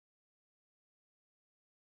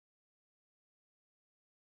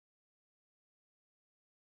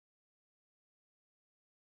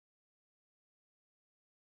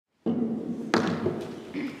Well,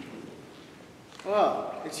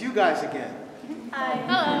 it's you guys again. Hi.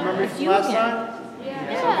 Hello. Remember from last time?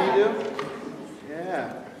 Yeah. Something you do?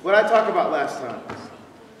 Yeah. What did I talk about last time?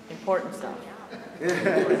 Important stuff. You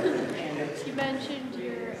mentioned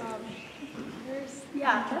your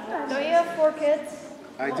yeah. Don't you have 4 kids?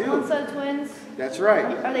 I do. One set of twins. That's right.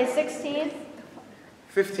 Are they 16?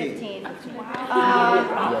 15.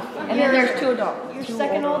 And then there's 2 adults. Your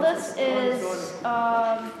second oldest is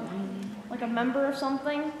like a member of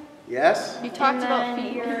something. Yes. You talked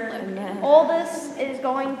about your oldest is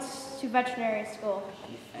going to veterinary school.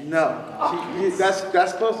 No.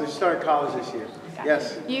 That's close. She started college this year.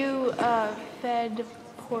 Yes. You fed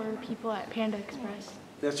poor people at Panda Express.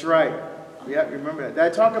 That's right. Yeah, remember that. Did I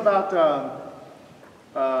talk about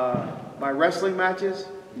my wrestling matches?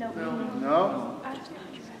 No. No?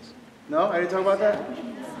 No? I didn't talk about that?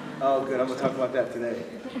 Oh, good. I'm going to talk about that today.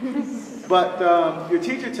 But your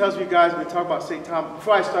teacher tells me, guys, we're talking about St. Thomas.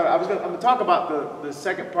 Before I start, I'm going to talk about the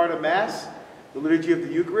second part of Mass, the liturgy of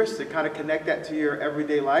the Eucharist, to kind of connect that to your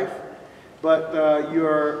everyday life. But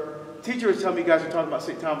your teacher was telling me you guys were talking about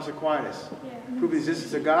St. Thomas Aquinas, proving the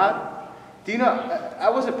existence of God. Do you know, I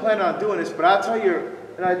wasn't planning on doing this, but I'll tell you,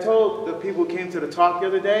 and I told the people who came to the talk the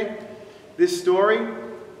other day, this story,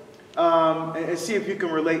 and see if you can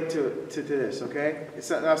relate to this, okay?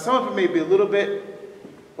 Now, some of it may be a little bit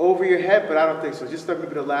over your head, but I don't think so. Just maybe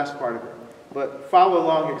the last part of it. But follow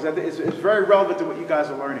along here, because I think it's very relevant to what you guys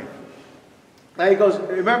are learning. Now he goes,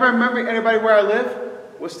 remember anybody where I live?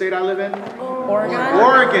 What state I live in? Oregon.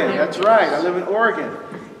 Oregon, that's right. I live in Oregon.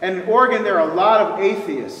 And in Oregon, there are a lot of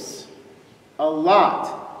atheists. A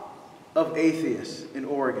lot of atheists in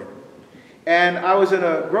Oregon. And I was in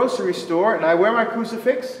a grocery store, and I wear my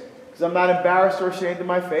crucifix, because I'm not embarrassed or ashamed of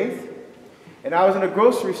my faith. And I was in a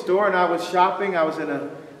grocery store, and I was shopping. I was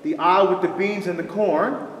in the aisle with the beans and the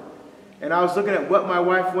corn. And I was looking at what my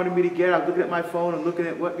wife wanted me to get. I was looking at my phone and looking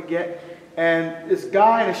at what to get. And this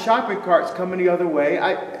guy in a shopping cart's coming the other way.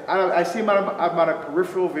 I see him out of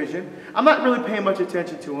peripheral vision. I'm not really paying much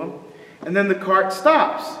attention to him. And then the cart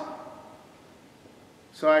stops.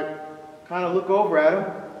 So I kind of look over at him.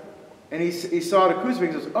 And he saw the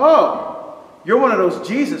crucifix and says, "Oh, you're one of those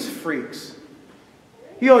Jesus freaks.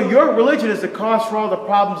 You know, your religion is the cause for all the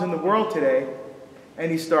problems in the world today."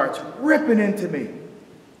 And he starts ripping into me.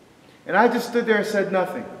 And I just stood there and said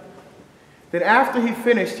nothing. Then after he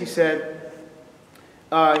finished, he said,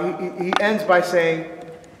 he ends by saying,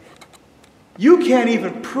 "You can't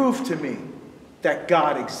even prove to me that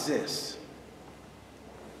God exists."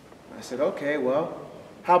 I said, "Okay, well,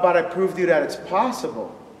 how about I prove to you that it's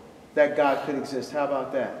possible that God could exist? How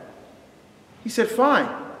about that?" He said, "Fine."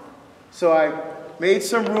 So I made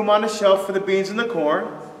some room on the shelf for the beans and the corn.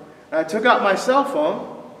 And I took out my cell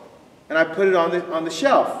phone and I put it on the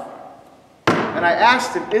shelf. And I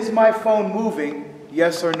asked him, "Is my phone moving?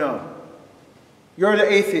 Yes or no?" You're the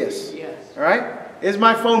atheist. Yes. All right? Is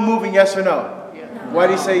my phone moving? Yes or no? Yes. Why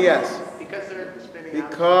do you say yes? Because the earth is spinning out.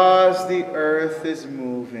 Because the earth is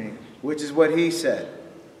moving, which is what he said.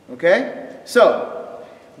 Okay? So,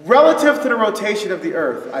 relative to the rotation of the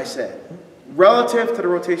earth, I said, relative to the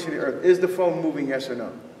rotation of the earth, is the phone moving, yes or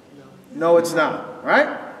no? No, it's not. Right?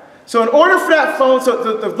 So in order for that phone,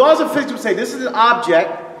 so the laws of physics would say this is an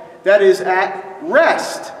object that is at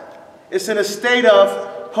rest. It's in a state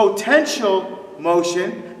of potential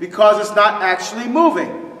motion because it's not actually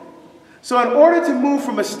moving. So in order to move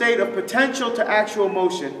from a state of potential to actual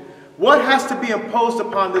motion, what has to be imposed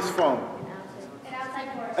upon this phone?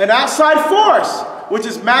 An outside force, which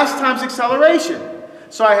is mass times acceleration.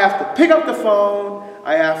 So I have to pick up the phone,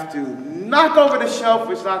 I have to knock over the shelf,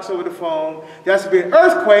 which knocks over the phone. There has to be an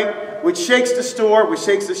earthquake, which shakes the store, which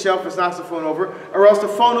shakes the shelf, which knocks the phone over, or else the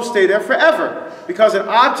phone will stay there forever. Because an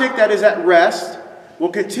object that is at rest will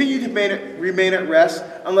continue to remain at rest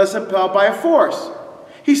unless impelled by a force.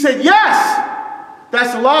 He said, yes,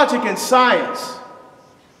 that's logic and science.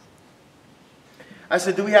 I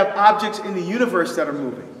said, do we have objects in the universe that are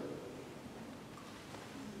moving?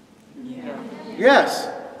 Yeah. Yes.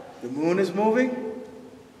 The moon is moving.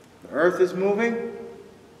 The earth is moving.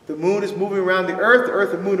 The moon is moving around the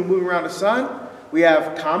earth and moon are moving around the sun. We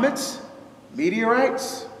have comets,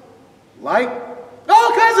 meteorites, light,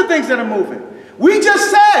 all kinds of things that are moving. We just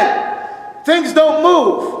said things don't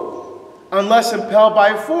move unless impelled by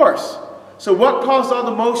a force. So what caused all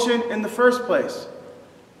the motion in the first place?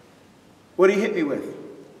 What did he hit me with?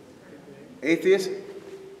 Atheist?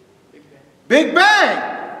 Big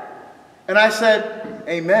Bang! And I said,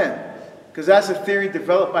 amen. Because that's a theory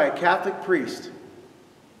developed by a Catholic priest.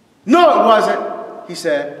 No, it wasn't, he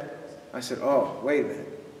said. I said, oh, wait a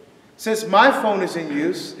minute. Since my phone is in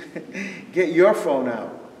use, get your phone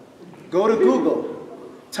out. Go to Google.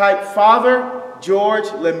 Type Father George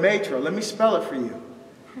Lemaitre. Let me spell it for you.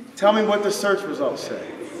 Tell me what the search results say.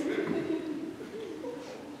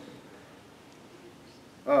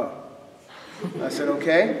 Oh. I said,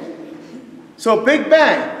 okay. So Big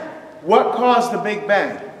Bang. What caused the Big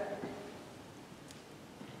Bang? A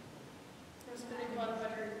spinning cloud of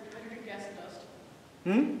hydrogen gas and dust.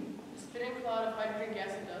 Hmm? A spinning cloud of hydrogen gas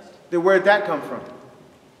and dust. Then where'd that come from?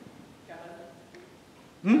 God.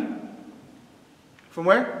 Hmm? From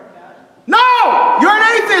where? God. No! You're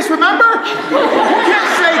an atheist, remember? You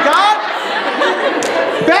can't say God.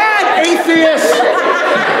 Bad atheist.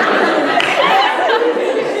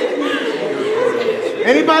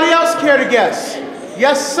 Anybody else care to guess?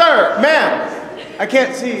 Yes, sir. Ma'am. I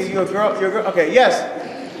can't see you. You're a girl. You're a girl. Okay, yes.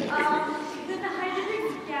 The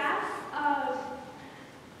hydrogen gas of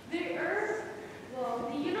the Earth, well,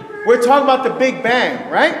 the universe. We're talking about the Big Bang,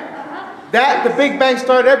 right? That the Big Bang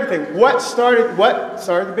started everything. What started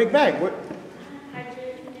the Big Bang? What?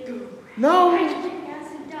 Hydrogen. No. Hydrogen gas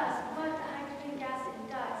and dust. But the hydrogen gas and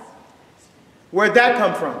dust, Where'd that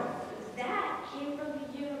come from? that came from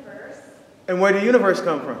the universe. And where did the universe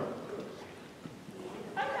come from?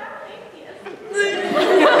 I'm not atheist.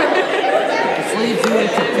 This leaves you in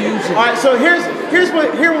confusion. All right. So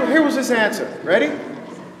here was his answer. Ready?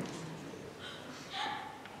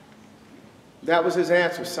 That was his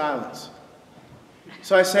answer. Silence.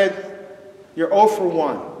 So I said, "You're 0 for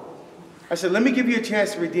 1." I said, "Let me give you a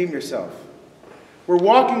chance to redeem yourself." We're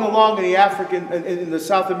walking along in the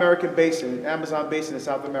South American basin, Amazon basin in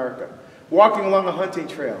South America, walking along a hunting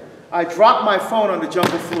trail. I dropped my phone on the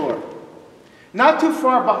jungle floor. Not too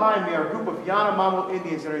far behind me are a group of Yanomamo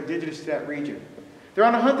Indians that are indigenous to that region. They're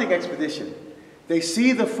on a hunting expedition. They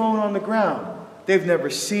see the phone on the ground. They've never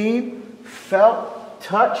seen, felt,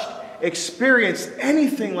 touched, experienced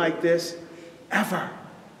anything like this ever.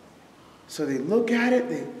 So they look at it.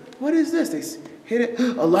 What is this? They hit it.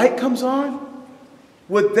 A light comes on.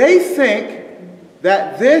 Would they think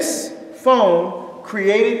that this phone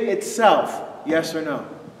created itself? Yes or no?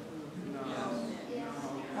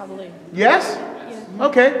 Probably. Yes?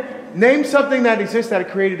 Okay. Name something that exists that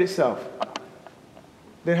created itself.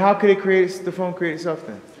 Then how could the phone create itself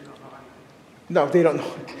then? No, they don't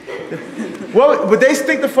know. Well, would they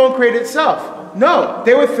think the phone created itself? No.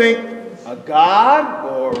 They would think a god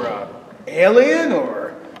or an alien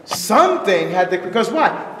or something had to, because why?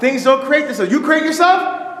 Things don't create themselves. You create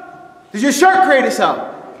yourself? Did your shirt create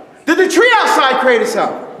itself? Did the tree outside create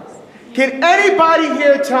itself? Can anybody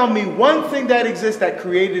here tell me one thing that exists that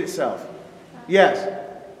created itself? Yes.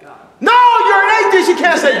 God. No, you're an atheist. You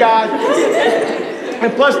can't say God.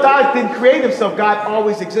 And plus, God didn't create himself. God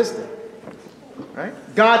always existed. Right?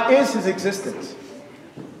 God is his existence.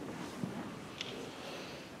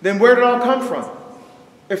 Then where did it all come from?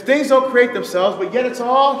 If things don't create themselves, but yet it's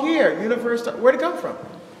all here, universe, where did it come from?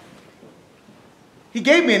 He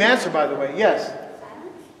gave me an answer, by the way. Yes.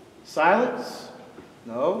 Silence?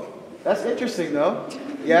 No. That's interesting, though.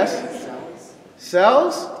 Yes.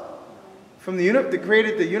 Cells? From the universe that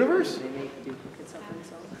created the universe?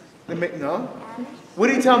 No. What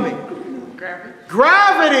did he tell me? Gravity.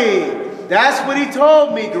 Gravity! That's what he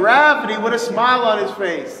told me. Gravity, with a smile on his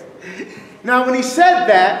face. Now, when he said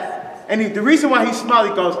that, and the reason why he smiled,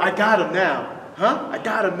 he goes, I got him now. Huh? I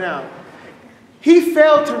got him now. He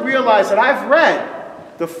failed to realize that I've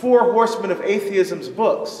read the 4 Horsemen of Atheism's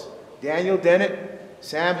books. Daniel Dennett,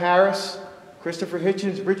 Sam Harris, Christopher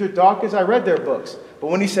Hitchens, Richard Dawkins. I read their books. But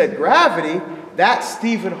when he said gravity, that's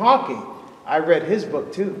Stephen Hawking. I read his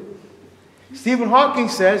book too. Stephen Hawking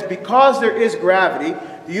says, because there is gravity,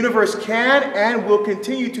 the universe can and will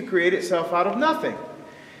continue to create itself out of nothing.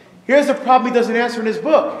 Here's the problem he doesn't answer in his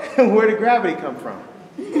book. Where did gravity come from?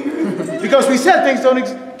 Because we said things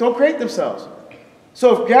don't create themselves.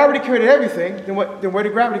 So if gravity created everything, then where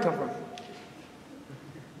did gravity come from? Are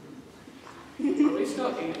we still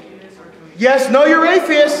atheists? Yes, no, you're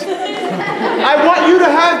atheist. I want you to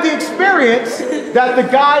have the experience that the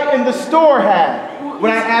guy in the store had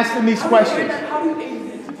when I asked him these questions. How do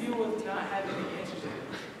atheists deal with not having the answers?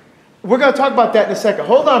 We're going to talk about that in a second.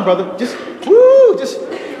 Hold on, brother. Just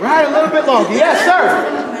ride a little bit longer. Yes, sir.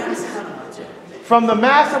 From the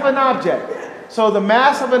mass of an object. So the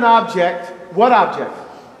mass of an object, what object?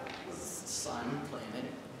 Sun, planet.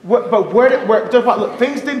 Look,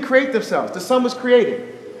 things didn't create themselves. The sun was created.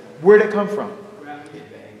 Where did it come from? Gravity.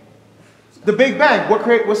 The Big Bang.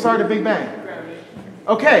 What started the Big Bang? Gravity.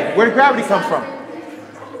 Okay, where did gravity come from?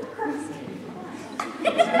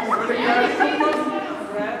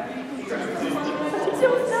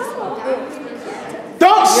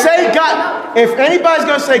 Don't say God, if anybody's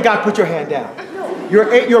going to say God, put your hand down.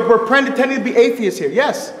 We're pretending to be atheists here.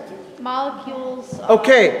 Yes. Molecules.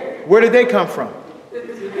 Okay, where did they come from?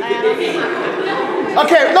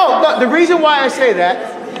 Okay, no, the reason why I say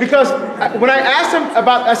that, because when I asked him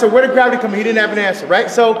about, I said, where did gravity come from? He didn't have an answer, right?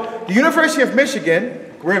 So the University of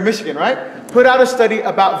Michigan, we're in Michigan, right? Put out a study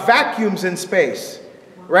about vacuums in space,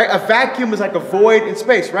 right? A vacuum is like a void in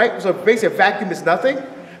space, right? So basically a vacuum is nothing.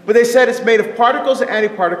 But they said it's made of particles and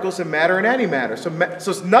antiparticles and matter and antimatter.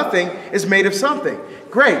 So nothing is made of something.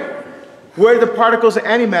 Great. Where did the particles and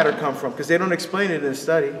antimatter come from? Because they don't explain it in the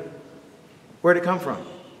study. Where did it come from?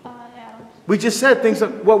 Atoms. We just said things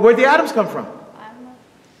like, well, where did the atoms come from? I don't know.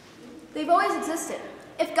 They've always existed.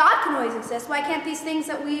 If God can always exist, why can't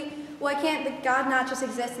God not just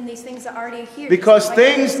exist in these things that already are here? Because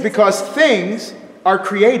things are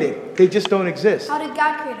created. They just don't exist. How did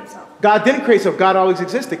God create himself? God didn't create himself. God always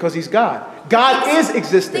existed because he's God. God is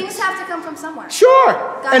existence. Things have to come from somewhere.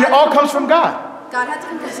 Sure. And it all comes from God. God had to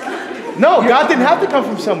come from somewhere. No, God didn't have to come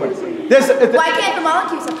from somewhere. Why can't the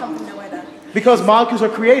molecules have come from nowhere then? Because molecules are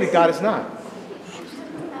created. God is not.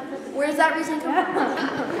 Where does that reason come from?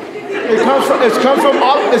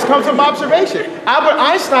 It's come from observation. Albert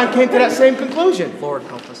Einstein came to that same conclusion. Lord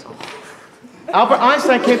help us all. Albert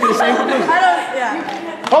Einstein came to the same conclusion.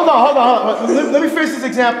 Hold on. Let me finish this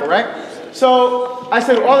example, right? So I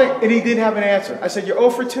said, and he didn't have an answer. I said, you're 0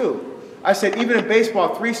 for 2. I said, even in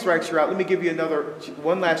baseball, 3 strikes, you're out. Let me give you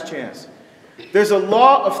one last chance. There's a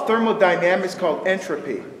law of thermodynamics called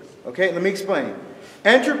entropy. Okay, let me explain.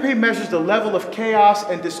 Entropy measures the level of chaos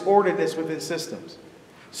and disorderliness within systems.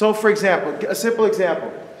 So, for example, a simple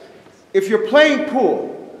example. If you're playing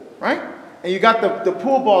pool, right? And you got the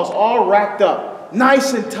pool balls all racked up,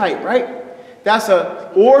 nice and tight, right? That's an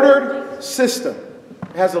ordered system.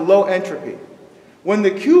 It has a low entropy. When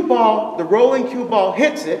the rolling cue ball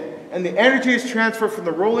hits it, and the energy is transferred from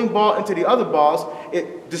the rolling ball into the other balls,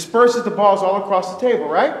 it disperses the balls all across the table,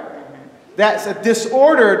 right? That's a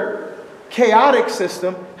disordered, chaotic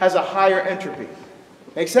system, has a higher entropy.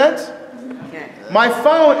 Make sense? Okay. My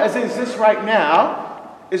phone, as it exists right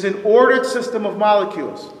now, is an ordered system of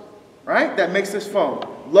molecules, right? That makes this phone.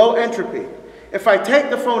 Low entropy. If I take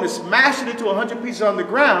the phone and smash it into 100 pieces on the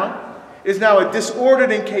ground, it is now a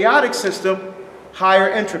disordered and chaotic system, higher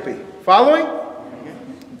entropy. Following?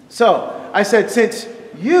 So, I said, since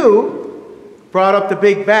you brought up the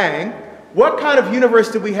Big Bang, what kind of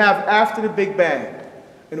universe did we have after the Big Bang?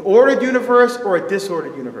 An ordered universe or a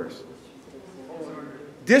disordered universe?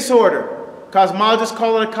 Disordered. Cosmologists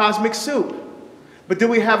call it a cosmic soup. But do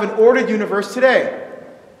we have an ordered universe today?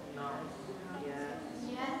 No.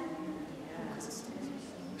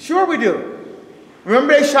 Sure we do.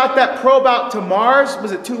 Remember they shot that probe out to Mars,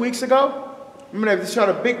 was it 2 weeks ago? Remember they shot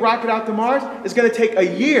a big rocket out to Mars? It's going to take a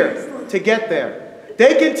year to get there.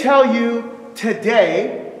 They can tell you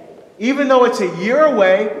today, even though it's a year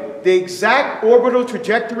away, the exact orbital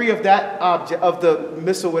trajectory of that object, of the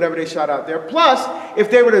missile, whatever they shot out there. Plus, if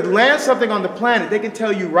they were to land something on the planet, they can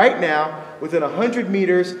tell you right now, within 100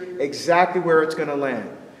 meters, exactly where it's going to land.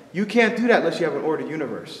 You can't do that unless you have an ordered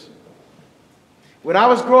universe. When I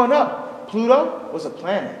was growing up, Pluto was a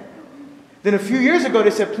planet. Then a few years ago, they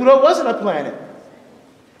said Pluto wasn't a planet.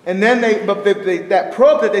 And then that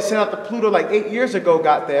probe that they sent out to Pluto like 8 years ago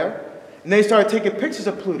got there, and they started taking pictures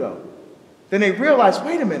of Pluto. Then they realized,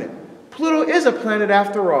 wait a minute, Pluto is a planet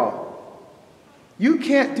after all. You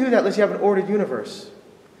can't do that unless you have an ordered universe.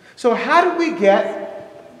 So how did we get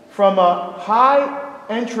from a high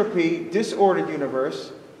entropy disordered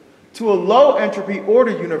universe to a low entropy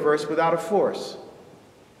ordered universe without a force?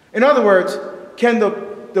 In other words, can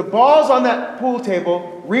the balls on that pool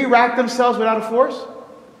table re-rack themselves without a force?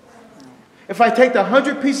 If I take the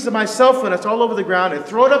 100 pieces of my cell phone that's all over the ground and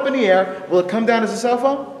throw it up in the air, will it come down as a cell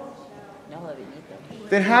phone? No,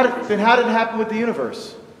 Then how did it happen with the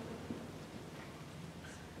universe?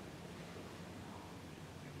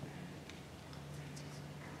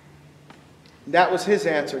 That was his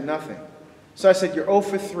answer, nothing. So I said, you're 0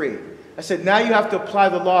 for 3. I said, now you have to apply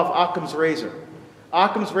the law of Occam's razor.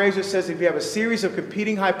 Occam's razor says if you have a series of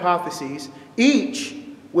competing hypotheses, each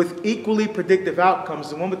with equally predictive outcomes,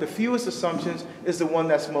 the one with the fewest assumptions is the one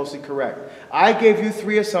that's mostly correct. I gave you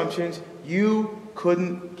 3 assumptions. You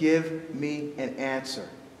couldn't give me an answer.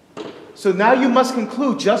 So now you must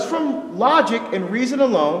conclude, just from logic and reason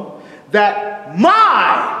alone, that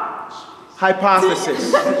my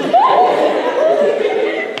hypothesis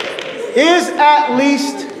is at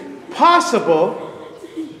least possible,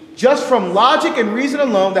 just from logic and reason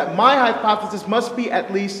alone, that my hypothesis must be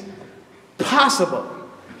at least possible,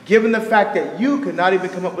 given the fact that you could not even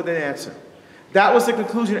come up with an answer. That was the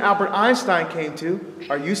conclusion Albert Einstein came to.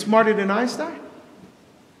 Are you smarter than Einstein?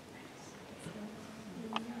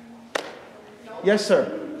 Yes,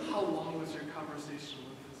 sir. How long was your conversation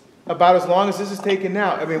with this? About as long as this is taken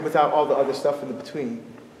now. I mean, without all the other stuff in the between.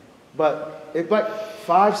 But it's like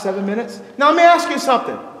 5-7 minutes. Now, let me ask you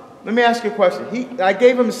something. Let me ask you a question. I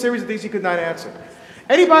gave him a series of things he could not answer.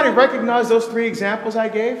 Anybody recognize those 3 examples I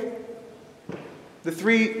gave? The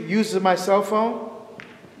 3 uses of my cell phone?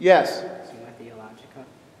 Yes.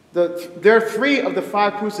 There are 3 of the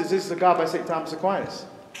 5 proofs of the existence of God by St. Thomas Aquinas.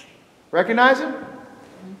 Recognize him?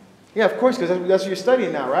 Yeah, of course, because that's what you're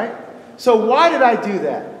studying now, right? So why did I do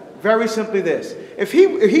that? Very simply this. If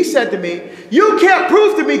he said to me, you can't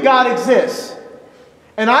prove to me God exists.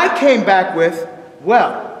 And I came back with,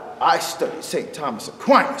 well, I studied St. Thomas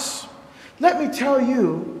Aquinas. Let me tell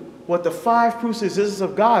you what the 5 proofs of the existence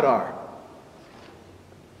of God are.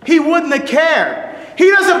 He wouldn't have cared. He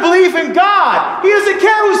doesn't believe in God. He doesn't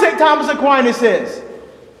care who St. Thomas Aquinas is.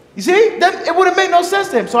 You see? It would have made no sense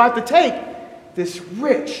to him. So I have to take this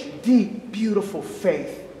rich, deep, beautiful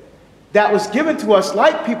faith that was given to us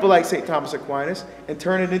like people like St. Thomas Aquinas and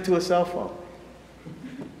turn it into a cell phone.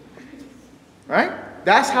 Right?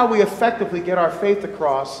 That's how we effectively get our faith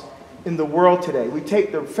across in the world today. We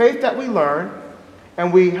take the faith that we learn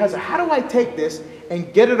and how do I take this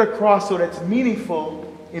and get it across so that it's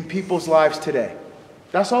meaningful in people's lives today?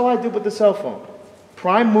 That's all I do with the cell phone.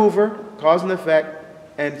 Prime mover, cause and effect,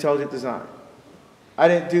 and intelligent design. I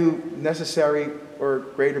didn't do necessary or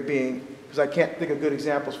greater being because I can't think of good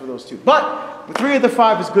examples for those 2. But the 3 of the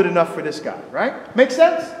 5 is good enough for this guy, right? Make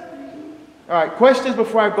sense? All right, questions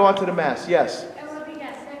before I go on to the Mass? Yes? And what do we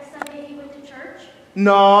guess? Next Sunday he went to church?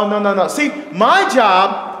 No. See, my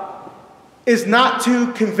job is not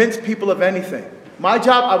to convince people of anything. My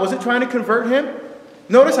job, I wasn't trying to convert him.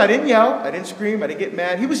 Notice I didn't yell, I didn't scream, I didn't get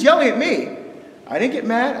mad. He was yelling at me. I didn't get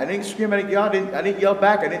mad, I didn't scream, I didn't yell, I didn't yell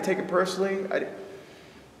back, I didn't take it personally.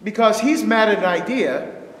 Because he's mad at an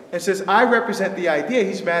idea, and since I represent the idea,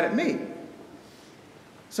 he's mad at me.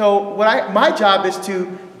 So my job is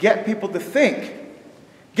to get people to think,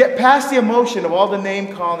 get past the emotion of all the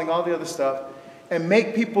name calling, all the other stuff, and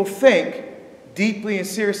make people think deeply and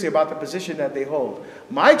seriously about the position that they hold.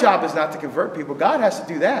 My job is not to convert people. God has to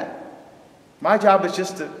do that. My job is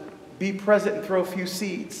just to be present and throw a few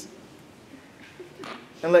seeds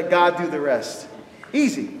and let God do the rest.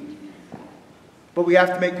 Easy. But we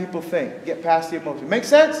have to make people think, get past the emotion. Make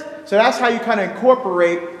sense? So that's how you kind of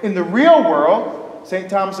incorporate in the real world St.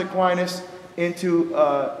 Thomas Aquinas into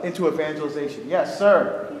evangelization. Yes,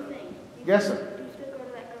 sir. Yes, sir.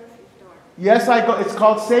 Yes, I go. It's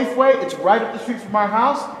called Safeway. It's right up the street from our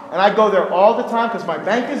house. And I go there all the time because my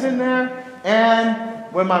bank is in there.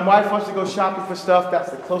 And when my wife wants to go shopping for stuff,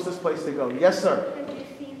 that's the closest place to go. Yes, sir. Have you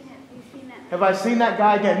seen him? Have I seen that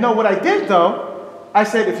guy again? No, what I did, though, I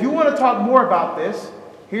said, if you want to talk more about this,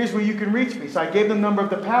 here's where you can reach me. So I gave the number of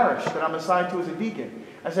the parish that I'm assigned to as a deacon.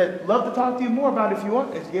 I said, love to talk to you more about it if you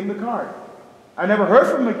want. And gave him the card. I never heard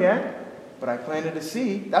from him again, but I planted a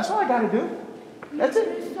seed. That's all I got to do. That's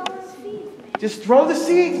it. Just throw the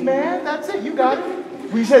seeds, man. That's it. You got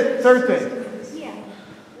it. We said third thing. Yeah.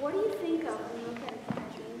 What do you think of when you look at a can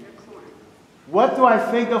of beans or corn? What do I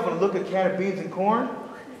think of when I look at a can of beans and corn? You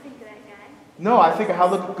think of that guy? No, I think of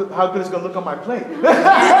how good it's going to look on my plate.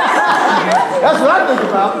 That's what I think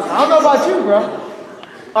about. I don't know about you, bro.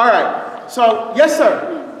 All right. So, yes,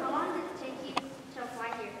 sir. How long did it take you to fly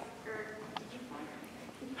here? Or did you fly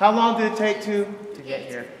here? How long did it take to get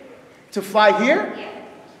here. To fly here? Yeah.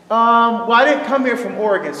 Well, I didn't come here from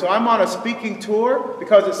Oregon, so I'm on a speaking tour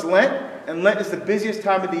because it's Lent, and Lent is the busiest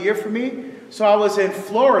time of the year for me. So I was in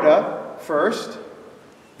Florida first,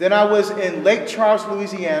 then I was in Lake Charles,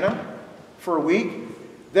 Louisiana for a week,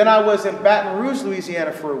 then I was in Baton Rouge,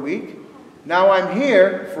 Louisiana for a week, now I'm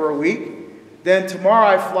here for a week, then tomorrow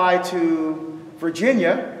I fly to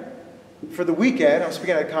Virginia for the weekend, I'm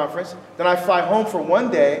speaking at a conference, then I fly home for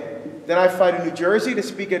one day, then I fly to New Jersey to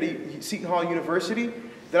speak at Seton Hall University,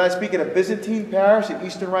 then I speak at a Byzantine parish, an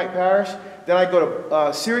Eastern Rite parish. Then I go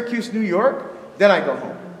to Syracuse, New York. Then I go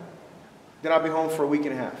home. Then I'll be home for a week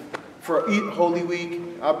and a half. For Holy Week,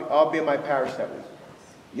 I'll be in my parish that week.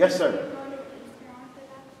 Yes, sir.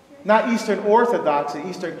 Not Eastern Orthodox.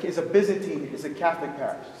 Eastern is a Byzantine. It's a Catholic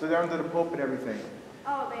parish. So they're under the Pope and everything.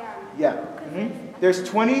 Oh, they are. Yeah. There's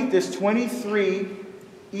 23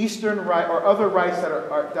 Eastern Rite or other rites that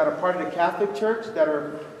are part of the Catholic Church that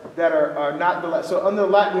are not the Latin. So under the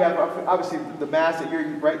Latin, we have obviously the Mass that you're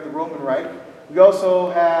right, the Roman Rite. We also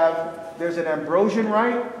have, there's an Ambrosian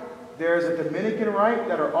Rite, there's a Dominican Rite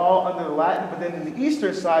that are all under the Latin, but then in the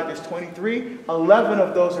Eastern side, there's 23. 11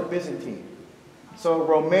 of those are Byzantine. So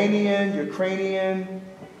Romanian, Ukrainian,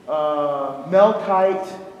 Melkite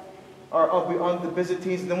are on the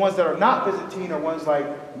Byzantines. And the ones that are not Byzantine are ones like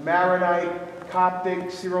Maronite,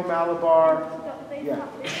 Coptic, Syro-Malabar. Yeah.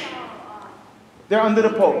 They're under the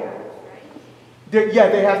Pope. They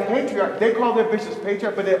have patriarch. They call their bishops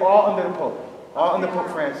patriarch, but they're all under the Pope. All under Pope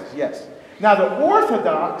Francis, yes. Now the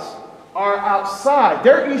Orthodox are outside.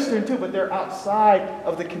 They're Eastern too, but they're outside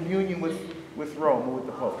of the communion with Rome or with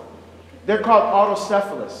the Pope. They're called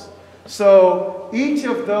autocephalous. So each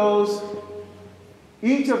of those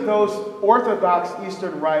Orthodox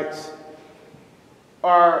Eastern rites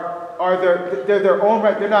they're their own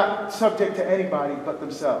right. They're not subject to anybody but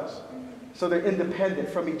themselves. So they're independent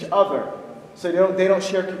from each other. So they don't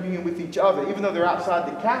share communion with each other. Even though they're outside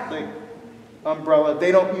the Catholic umbrella,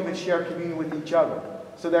 they don't even share communion with each other.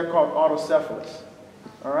 So they're called autocephalous.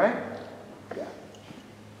 All right? Yeah.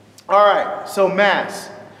 All right, so Mass.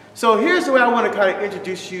 So here's the way I want to kind of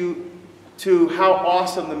introduce you to how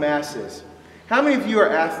awesome the Mass is. How many of you are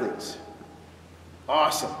athletes?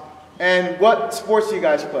 Awesome. And what sports do you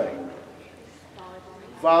guys play?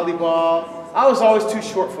 Volleyball. I was always too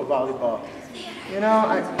short for volleyball. You know,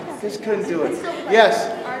 I just couldn't do it. Yes?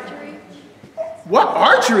 Archery. What?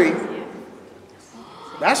 Archery?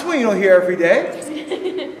 That's one you don't hear every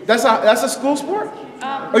day. That's a school sport?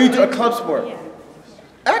 Or you do a club sport? Yeah.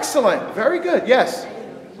 Excellent. Very good. Yes?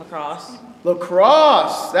 Lacrosse.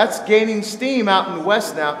 Lacrosse. That's gaining steam out in the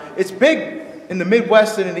West now. It's big in the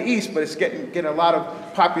Midwest and in the East, but it's getting a lot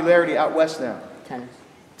of popularity out West now. Tennis.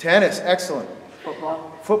 Tennis. Excellent.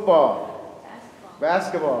 Football. Football.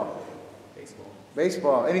 Basketball.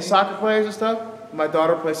 Baseball. Any soccer players and stuff? My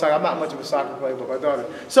daughter plays soccer. I'm not much of a soccer player, but my daughter.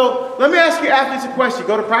 So let me ask you athletes a question. You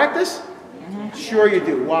go to practice? Mm-hmm. Sure you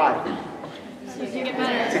do. Why? To get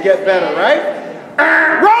better. To get better, right?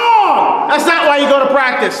 Wrong! That's not why you go to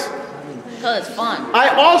practice. Because it's fun. I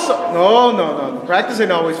also, no. Practice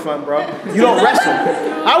ain't always fun, bro. You don't wrestle.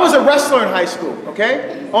 I was a wrestler in high school,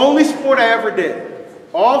 okay? Only sport I ever did.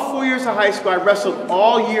 All 4 years of high school, I wrestled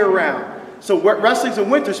all year round. So wrestling's a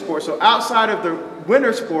winter sport. So outside of the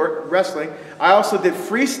winter sport, wrestling, I also did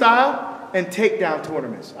freestyle and takedown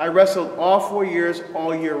tournaments. I wrestled all 4 years,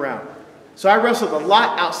 all year round. So I wrestled a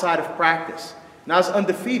lot outside of practice. And I was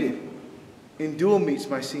undefeated in dual meets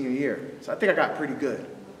my senior year. So I think I got pretty good.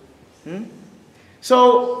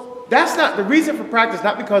 So that's not the reason for practice,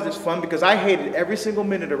 not because it's fun, because I hated every single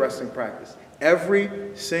minute of wrestling practice.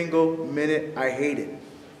 Every single minute I hated,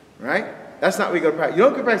 right? That's not where you go to practice. You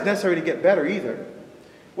don't go to practice necessarily to get better either.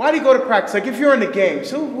 Why do you go to practice? Like if you're in the games,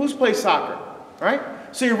 who's played soccer, right?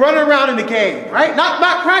 So you're running around in the game, right? Not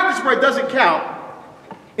practice where it doesn't count.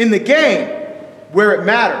 In the game where it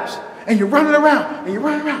matters. And you're running around, and you're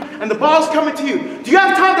running around, and the ball's coming to you. Do you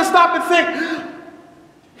have time to stop and think,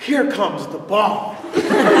 here comes the ball.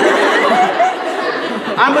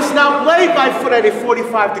 I must now blade my foot at a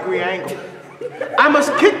 45-degree angle. I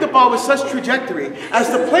must kick the ball with such trajectory as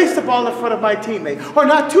to place the ball in front of my teammate, or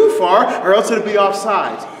not too far, or else it'll be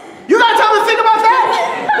offsides. You got time to think about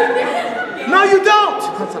that? No, you don't.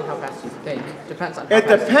 Depends on how fast you think. It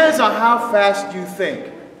depends on how fast you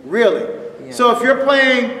think, really. Yeah. So if you're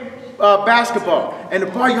playing basketball and the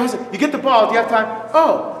ball, you get the ball, do you have time?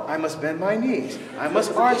 Oh, I must bend my knees. I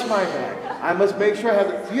must arch my back. I must make sure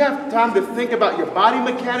you have time to think about your body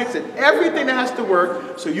mechanics and everything that has to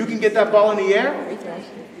work so you can get that ball in the air?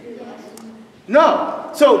 No.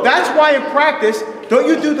 So that's why in practice, don't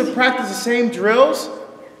you practice the same drills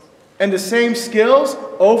and the same skills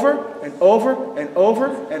over and over and over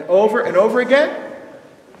and over and over again?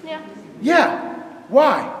 Yeah. Yeah.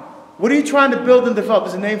 Why? What are you trying to build and develop?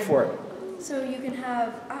 There's a name for it. So you can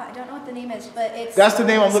have, I don't know what the name is, but it's... That's the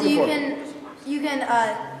name I'm looking for. You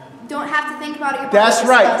can don't have to think about it. That's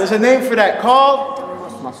right. There's a name for that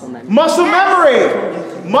called? Muscle memory. Muscle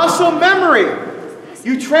memory. Muscle memory.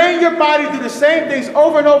 You train your body to do the same things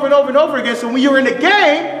over and over and over and over again. So when you're in a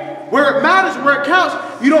game, where it matters, where it counts,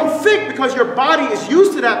 you don't think because your body is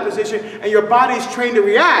used to that position and your body is trained to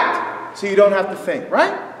react, so you don't have to think,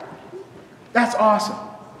 right? That's awesome.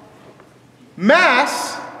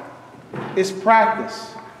 Mass is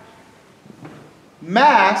practice.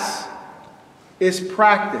 Mass is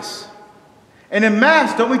practice. And in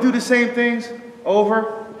Mass, don't we do the same things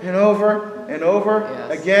over and over and over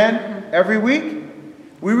again every week?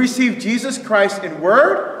 We receive Jesus Christ in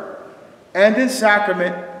word and in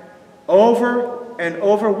sacrament over and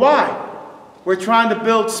over. Why? We're trying to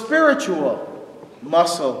build spiritual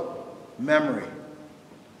muscle memory.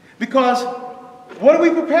 Because what are we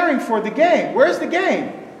preparing for? The game. Where's the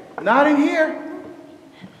game? Not in here.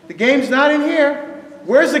 The game's not in here.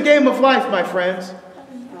 Where's the game of life, my friends?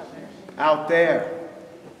 out there,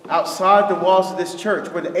 outside the walls of this church,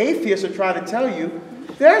 where the atheists are trying to tell you,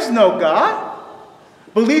 there's no God.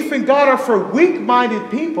 Belief in God are for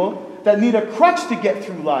weak-minded people that need a crutch to get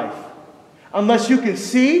through life. Unless you can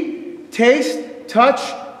see, taste, touch,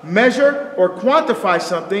 measure, or quantify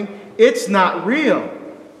something, it's not real.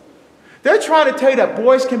 They're trying to tell you that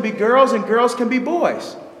boys can be girls and girls can be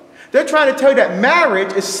boys. They're trying to tell you that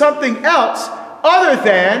marriage is something else other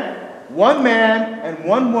than one man and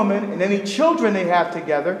one woman and any children they have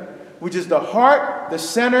together, which is the heart, the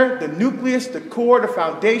center, the nucleus, the core, the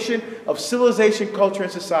foundation of civilization, culture,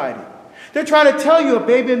 and society. They're trying to tell you a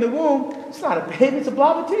baby in the womb, it's not a baby, it's a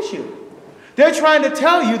blob of tissue. They're trying to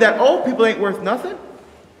tell you that old people ain't worth nothing.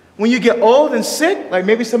 When you get old and sick, like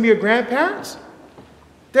maybe some of your grandparents,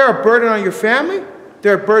 they're a burden on your family,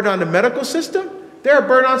 they're a burden on the medical system, they're a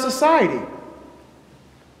burden on society.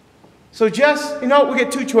 So just, we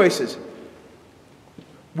get two choices.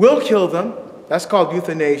 We'll kill them, that's called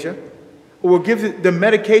euthanasia, or we'll give them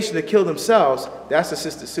medication to kill themselves, that's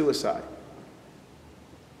assisted suicide.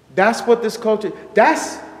 That's what this culture,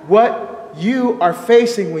 that's what you are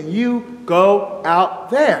facing when you go out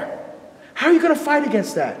there. How are you going to fight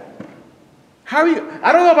against that? How are you?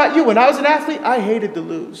 I don't know about you. When I was an athlete, I hated to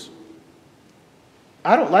lose.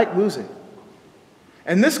 I don't like losing.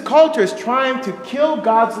 And this culture is trying to kill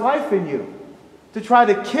God's life in you, to try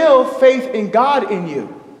to kill faith in God in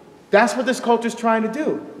you. That's what this culture is trying to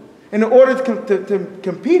do. And in order to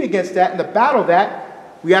compete against that and to battle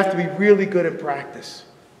that, we have to be really good in practice.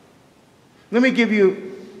 Let me give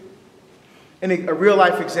you a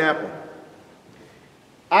real-life example.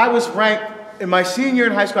 I was ranked, in my senior year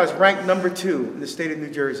in high school, I was ranked number 2 in the state of New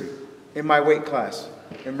Jersey in my weight class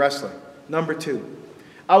in wrestling. Number 2.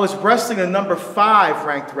 I was wrestling a number 5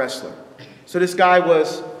 ranked wrestler. So this guy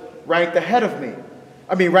was ranked ahead of me.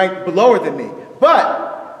 Ranked lower than me.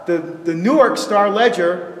 But the Newark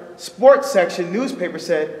Star-Ledger sports section newspaper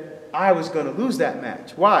said I was going to lose that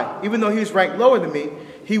match. Why? Even though he was ranked lower than me,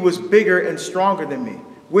 he was bigger and stronger than me,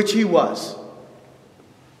 which he was.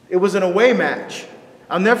 It was an away match.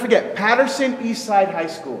 I'll never forget, Patterson Eastside High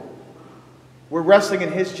School. We're wrestling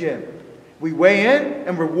in his gym. We weigh in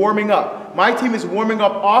and we're warming up. My team is warming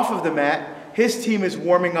up off of the mat. His team is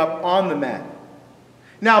warming up on the mat.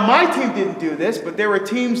 Now, my team didn't do this, but there were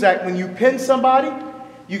teams that when you pin somebody,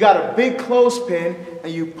 you got a big clothespin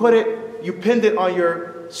and you pinned it on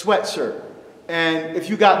your sweatshirt. And if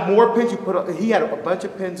you got more pins, he had a bunch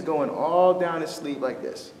of pins going all down his sleeve like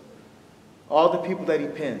this. All the people that he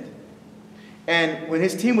pinned. And when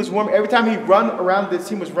his team was warming, every time he'd run around, the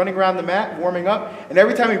team was running around the mat, warming up, and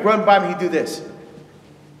every time he'd run by me, he'd do this.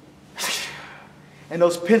 And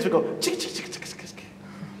those pins would go,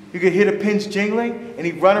 you could hear the pins jingling, and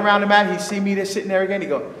he'd run around the mat, he'd see me there sitting there again, he'd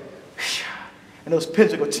go, and those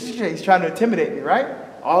pins would go, he's trying to intimidate me, right?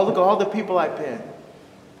 All the people I pinned.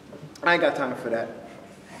 I ain't got time for that.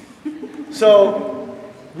 So,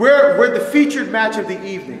 we're the featured match of the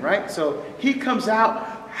evening, right? So, he comes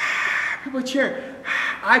out, people are cheering.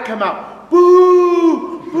 I come out,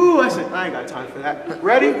 boo, boo. I said, I ain't got time for that.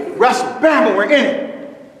 Ready? Wrestle. Bam, and we're in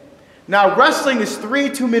it. Now, wrestling is 3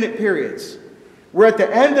 2-minute periods. We're at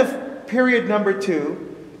the end of period number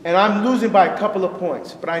 2, and I'm losing by a couple of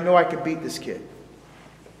points, but I know I can beat this kid.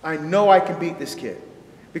 I know I can beat this kid.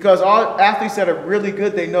 Because all athletes that are really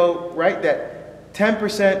good, they know, right, that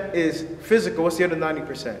 10% is physical. What's the other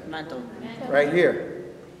 90%? Mental. Right here.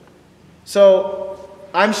 So,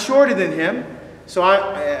 I'm shorter than him, so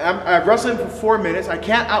I wrestled him for 4 minutes. I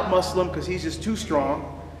can't outmuscle him because he's just too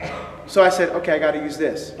strong. So I said, okay, I got to use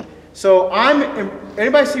this. So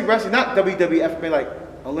anybody see wrestling? Not WWF, but like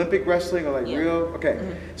Olympic wrestling or like real? Okay.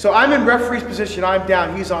 Mm-hmm. So I'm in referee's position. I'm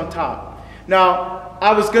down. He's on top. Now,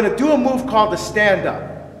 I was going to do a move called the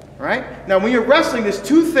stand-up, right? Now, when you're wrestling, there's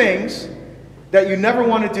 2 things that you never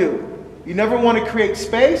want to do. You never want to create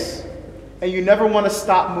space, and you never want to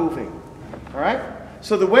stop moving, all right?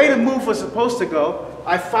 So the way the move was supposed to go,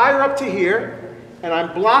 I fire up to here, and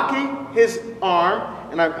I'm blocking his arm,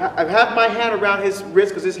 and I have my hand around his wrist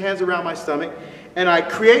because his hand's around my stomach, and I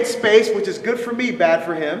create space, which is good for me, bad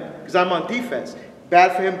for him, because I'm on defense.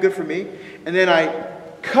 Bad for him, good for me. And then I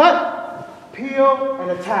cut, peel, and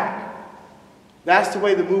attack. That's the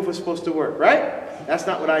way the move was supposed to work, right? That's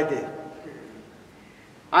not what I did.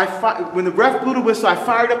 When the ref blew the whistle, I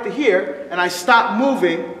fired up to here, and I stopped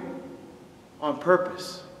moving on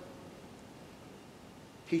purpose.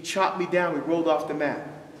 He chopped me down. We rolled off the mat.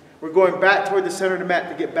 We're going back toward the center of the mat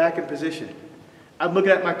to get back in position. I'm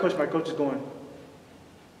looking at my coach. My coach is going,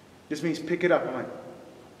 this means pick it up. I'm like,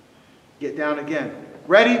 get down again.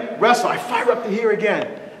 Ready? Wrestle. I fire up to here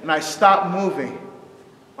again. And I stop moving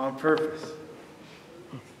On purpose.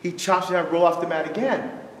 He chops me out, roll off the mat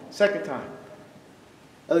again. Second time.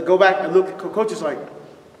 I go back and look, coach is like.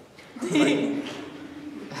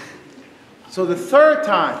 So the third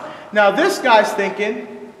time. Now this guy's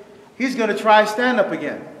thinking he's going to try stand up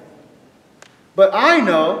again. But I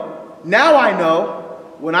know, now I know,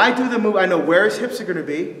 when I do the move, I know where his hips are going to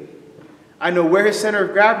be. I know where his center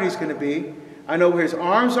of gravity is going to be. I know where his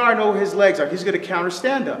arms are. I know where his legs are. He's going to counter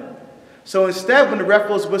stand up. So instead, when the ref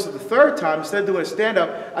blows the whistle the third time, instead of doing a stand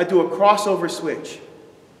up, I do a crossover switch.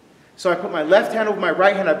 So I put my left hand over my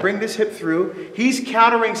right hand. I bring this hip through. He's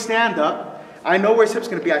countering stand up. I know where his hip's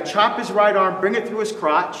going to be. I chop his right arm, bring it through his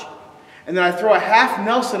crotch. And then I throw a half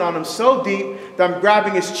Nelson on him so deep that I'm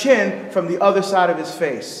grabbing his chin from the other side of his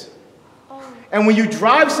face. And when you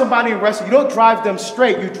drive somebody in wrestling, you don't drive them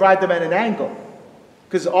straight, you drive them at an angle.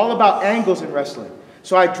 Because it's all about angles in wrestling.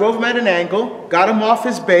 So I drove him at an angle, got him off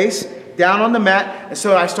his base, down on the mat, and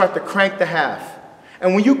so I start to crank the half.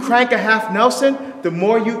 And when you crank a half Nelson, the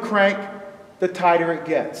more you crank, the tighter it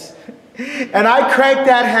gets. And I cranked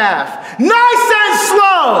that half, nice and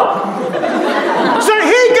slow, so that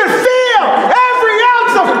he could feel every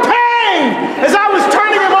ounce of pain as I was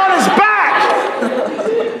turning him on his back.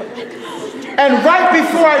 And right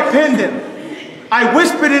before I pinned him, I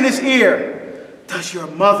whispered in his ear, "Does your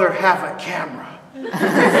mother have a camera?"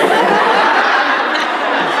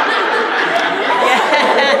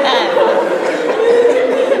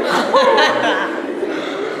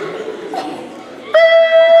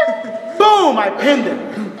 Boom, I pinned him.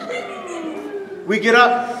 We get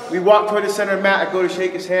up, we walk toward the center of the mat, I go to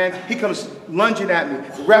shake his hand, he comes lunging at me.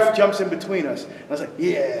 The ref jumps in between us. I was like,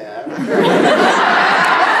 yeah.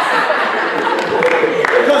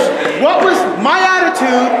 Because what was my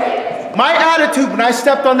attitude? My attitude when I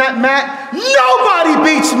stepped on that mat, nobody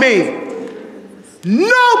beats me.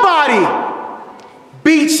 Nobody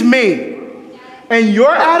beats me. And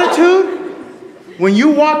your attitude, when you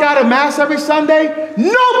walk out of Mass every Sunday,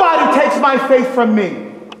 nobody takes my faith from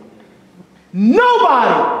me.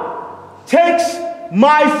 Nobody takes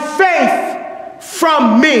my faith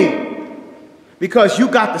from me. Because you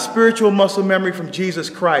got the spiritual muscle memory from Jesus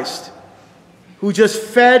Christ, who just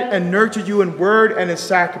fed and nurtured you in word and in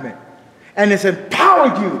sacrament, and has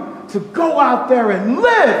empowered you to go out there and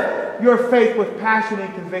live your faith with passion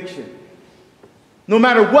and conviction. No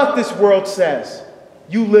matter what this world says,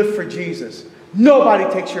 you live for Jesus. Nobody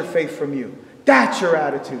takes your faith from you. That's your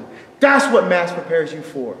attitude. That's what Mass prepares you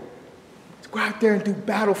for. To go out there and do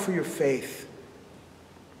battle for your faith.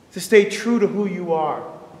 To stay true to who you are.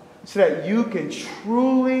 So that you can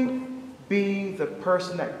truly be the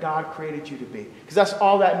person that God created you to be. Because that's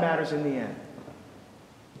all that matters in the end.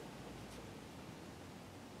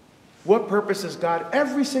 What purpose is God?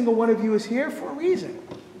 Every single one of you is here for a reason.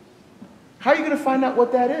 How are you going to find out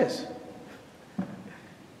what that is?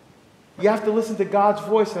 You have to listen to God's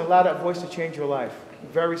voice and allow that voice to change your life.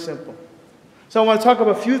 Very simple. So I want to talk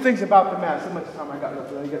about a few things about the Mass. How much time I got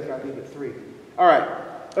left? You guys got to leave at 3. All right.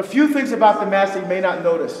 A few things about the Mass that you may not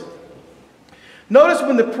notice. Notice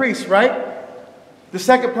when the priest, right? The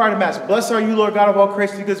second part of Mass. Blessed are you, Lord God of all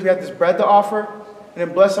creation, because we have this bread to offer. And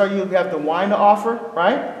then blessed are you, we have the wine to offer,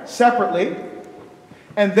 right? Separately.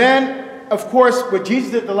 And then, of course, what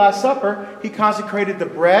Jesus did at the Last Supper, he consecrated the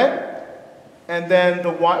bread. And then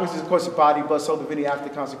the wine, which is, of course, the body, blood, soul, divinity after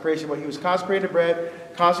the consecration. But he was consecrated the bread,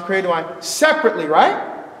 consecrated the wine, separately,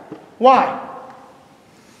 right? Why?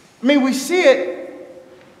 I mean, we see it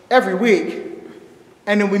every week.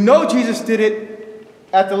 And then we know Jesus did it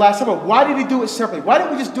at the Last Supper. Why did he do it separately? Why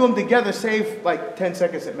didn't we just do them together, save like 10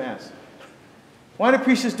 seconds at Mass? Why did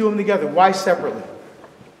priests just do them together? Why separately?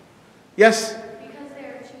 Yes? Because they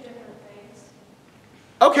are two different things.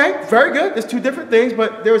 Okay, very good. There's two different things,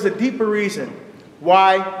 but there was a deeper reason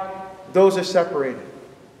why those are separated.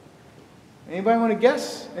 Anybody want to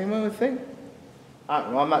guess? Anyone would think?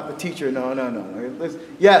 Well, I'm not the teacher. No.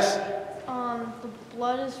 Yes? The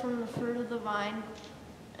blood is from the fruit of the vine,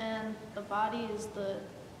 and the body is the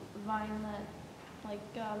vine that,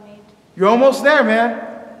 God made. You're almost there,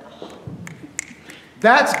 man.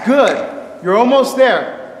 That's good. You're almost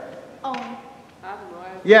there.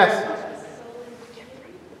 Yes.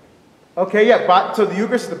 Okay, yeah. So the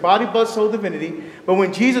Eucharist is the body, blood, soul, divinity. But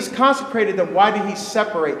when Jesus consecrated them, why did he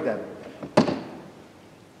separate them?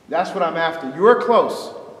 That's what I'm after. You were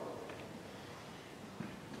close.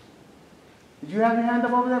 Did you have your hand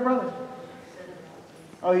up over there, brother?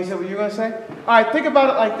 Oh, you said what you were going to say? All right, think about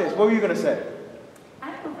it like this. What were you going to say?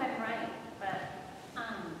 I don't know if I'm right, but,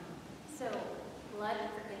 so, blood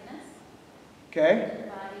forgiveness. Okay. And the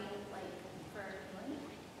body, for healing.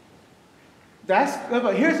 That's,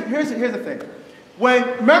 but here's the thing.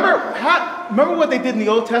 Remember what they did in the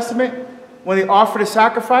Old Testament? When they offered a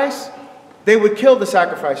sacrifice, they would kill the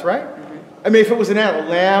sacrifice, right? I mean, if it was an animal, a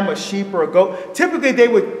lamb, a sheep, or a goat, typically they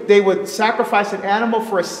would sacrifice an animal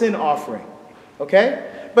for a sin offering.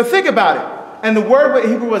 Okay? But think about it. And the word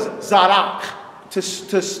in Hebrew was zarak. To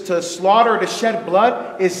slaughter, to shed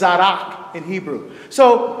blood is zarak in Hebrew.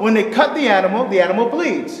 So when they cut the animal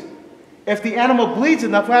bleeds. If the animal bleeds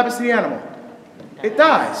enough, what happens to the animal? It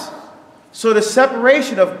dies. So the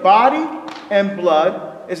separation of body and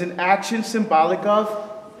blood is an action symbolic of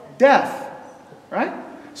death. Right?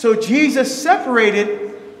 So Jesus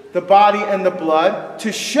separated the body and the blood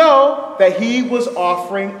to show that he was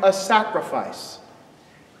offering a sacrifice.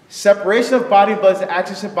 Separation of body and blood is an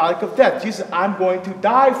action symbolic of death. Jesus said, I'm going to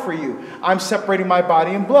die for you. I'm separating my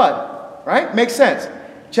body and blood. Right? Makes sense.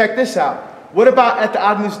 Check this out. What about at the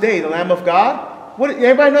Agnus Dei, the Lamb of God?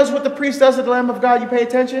 Everybody knows what the priest does at the Lamb of God? You pay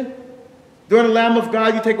attention? During the Lamb of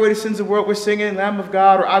God, you take away the sins of the world. We're singing Lamb of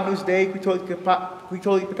God or Agnus Dei, Qui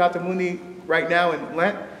tollit peccata mundi right now in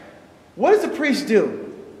Lent. What does the priest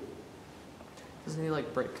do? Doesn't he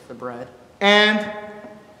like break the bread?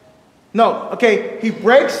 No, okay, he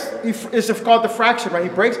breaks, it's called the fraction, right? He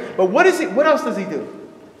breaks, but what else does he do?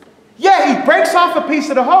 Yeah, he breaks off a piece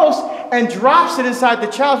of the host and drops it inside the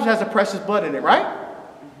chalice which has the precious blood in it, right?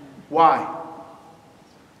 Why?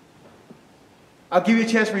 I'll give you a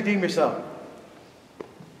chance to redeem yourself.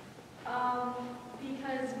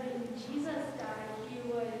 Because when Jesus died, he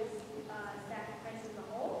was sacrificed as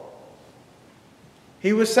a whole.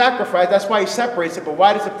 He was sacrificed, that's why he separates it, but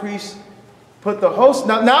why does the priest put the host,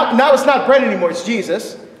 now it's not bread anymore, it's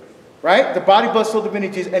Jesus, right? The body, blood, soul, divinity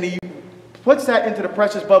of Jesus, and he puts that into the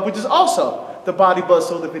precious blood, which is also the body, blood,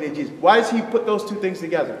 soul, divinity of Jesus. Why does he put those two things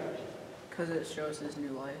together? Because it shows his new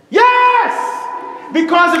life. Yes!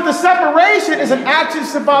 Because if the separation is an action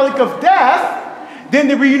symbolic of death, then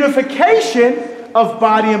the reunification of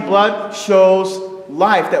body and blood shows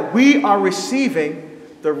life, that we are receiving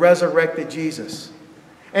the resurrected Jesus.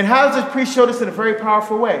 And how does the priest show this in a very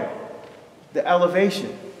powerful way? The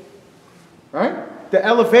elevation, right? The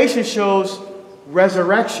elevation shows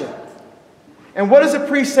resurrection. And what does the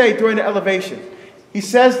priest say during the elevation? He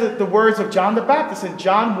says that the words of John the Baptist in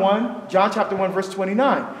John chapter 1, verse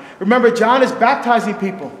 29. Remember, John is baptizing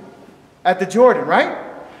people at the Jordan, right?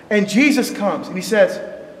 And Jesus comes and he says,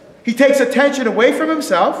 he takes attention away from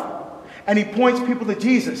himself and he points people to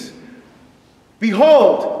Jesus.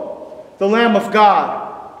 Behold, the Lamb of God.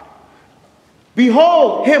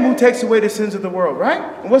 Behold, him who takes away the sins of the world, right?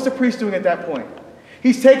 And what's the priest doing at that point?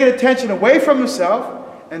 He's taking attention away from himself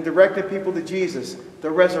and directed people to Jesus, the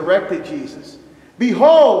resurrected Jesus.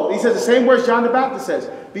 Behold, he says the same words John the Baptist says.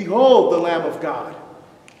 Behold, the Lamb of God.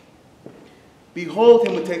 Behold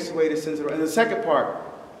him who takes away the sins of the world. And the second part,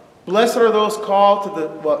 blessed are those called to the,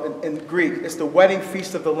 well, in Greek, it's the wedding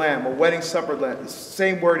feast of the Lamb, or wedding supper lamb. It's the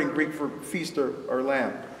same word in Greek for feast or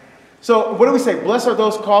lamb. So what do we say? Blessed are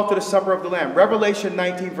those called to the supper of the Lamb. Revelation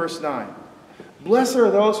 19, verse 9. Blessed are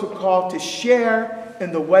those who are called to share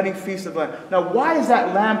in the wedding feast of the Lamb. Now, why is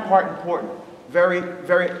that lamb part important? Very,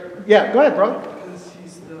 yeah, go ahead, bro. Because he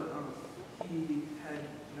had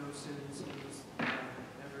no sins. He was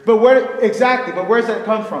never. But where does that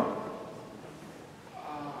come from?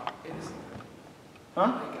 It is.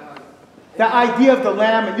 Huh? The idea of the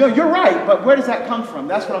lamb, you're right, but where does that come from?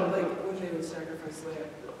 That's what I'm like when they would sacrifice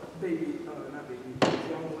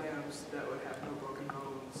young lambs that would have no broken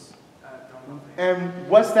bones. And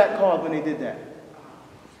what's that called when they did that?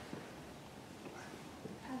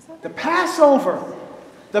 The Passover.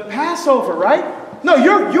 The Passover, right? No,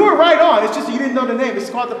 you were right on. It's just you didn't know the name.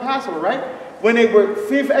 It's called the Passover, right? When they were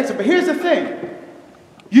feared for exile. But here's the thing.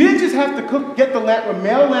 You didn't just have to get the lamb, a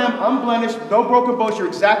male lamb, unblemished, no broken bones. You're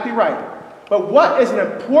exactly right. But what is an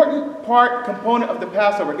important component of the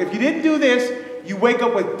Passover? If you didn't do this, you wake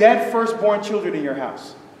up with dead firstborn children in your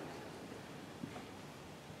house.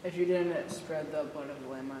 If you didn't spread the blood of the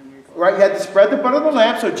lamb on your clothes. Right, you had to spread the blood of the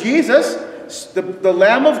lamb. So Jesus, the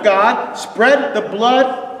Lamb of God, spread the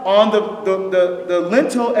blood on the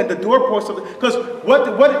lintel and the doorpost of because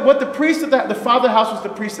what the priest of the father house was the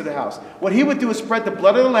priest of the house. What he would do is spread the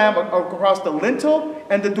blood of the lamb across the lintel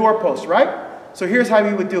and the doorpost, right? So here's how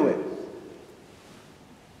he would do it.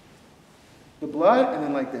 The blood and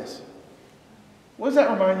then like this. What does that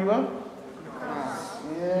remind you of?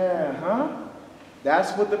 Yeah, huh?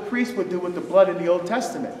 That's what the priest would do with the blood in the Old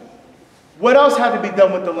Testament. What else had to be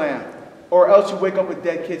done with the lamb? Or else you wake up with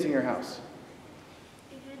dead kids in your house.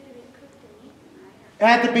 It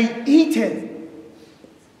had to be eaten.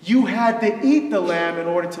 You had to eat the lamb in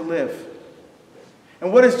order to live.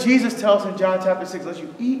 And what does Jesus tell us in John chapter 6? Unless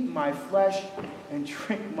you eat my flesh and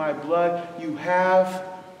drink my blood, you have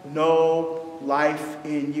no life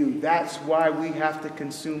in you. That's why we have to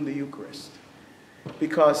consume the Eucharist.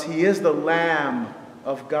 Because he is the Lamb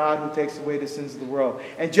of God who takes away the sins of the world.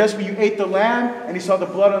 And just when you ate the lamb and you saw the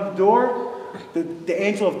blood on the door, the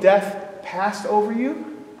angel of death passed over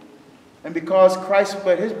you. And because Christ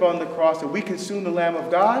spread his blood on the cross and we consume the Lamb of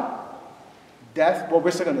God, death, well,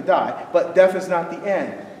 we're still going to die, but death is not the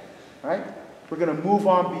end, right? We're going to move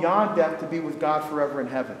on beyond death to be with God forever in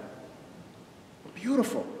heaven.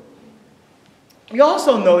 Beautiful. You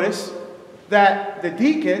also notice that the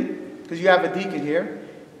deacon, because you have a deacon here,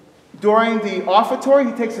 during the offertory,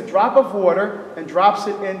 he takes a drop of water and drops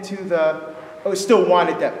it into the, oh, it's still wine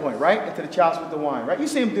at that point, right? Into the chalice with the wine, right? You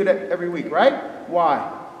see him do that every week, right?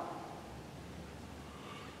 Why?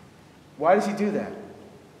 Why does he do that?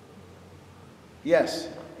 Yes.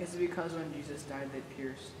 It's because when Jesus died, they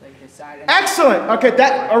pierced like his side. Excellent. Okay,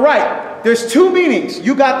 all right. There's two meanings.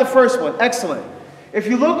 You got the first one. Excellent. If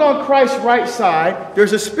you look on Christ's right side,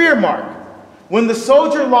 there's a spear mark. When the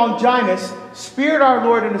soldier Longinus speared our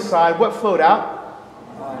Lord in the side, what flowed out?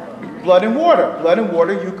 Blood and water. Blood and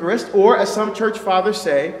water, Eucharist, or as some church fathers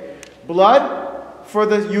say, blood for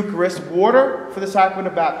the Eucharist, water for the sacrament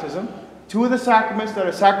of baptism, two of the sacraments that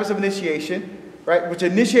are sacraments of initiation, right, which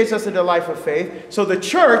initiates us into the life of faith. So the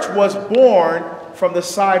church was born from the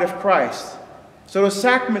side of Christ. So those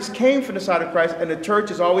sacraments came from the side of Christ, and the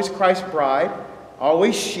church is always Christ's bride,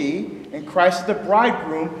 always she, and Christ is the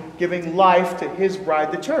bridegroom giving life to his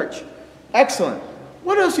bride, the church. Excellent.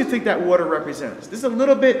 What else do you think that water represents? This is a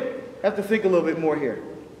little bit, I have to think a little bit more here.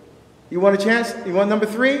 You want a chance? You want number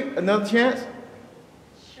 3? Another chance?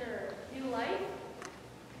 Sure. New life?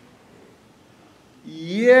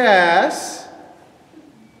 Yes.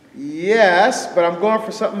 Yes, but I'm going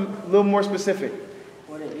for something a little more specific.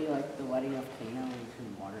 Would it be like the wedding of Cana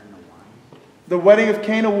between water and the wine? The wedding of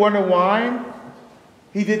Cana, water and wine.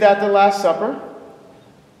 He did that at the Last Supper.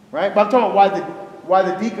 Right? But I'm talking about why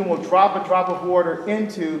the deacon will drop a drop of water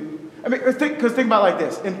into, because think about it like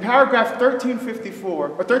this. In paragraph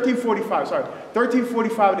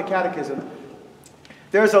 1345 of the Catechism,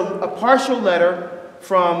 there's a partial letter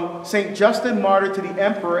from St. Justin Martyr to the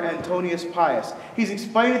Emperor Antonius Pius. He's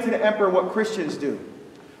explaining to the Emperor what Christians do.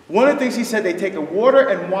 One of the things he said, they take a water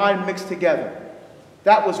and wine mixed together.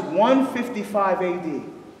 That was 155 AD.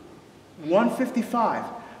 155.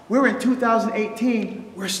 We're in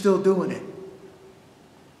 2018, we're still doing it.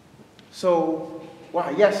 So, wow,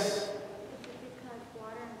 yes? Because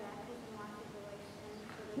water and baptism washes away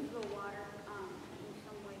sin, so does the water in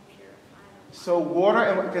some way purify the So water,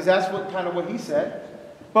 and because that's kind of what he said.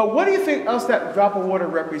 But what do you think else that drop of water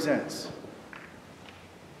represents?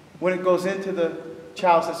 When it goes into the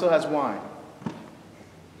chalice that still has wine.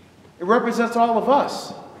 It represents all of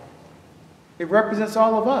us. It represents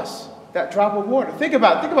all of us, that drop of water. Think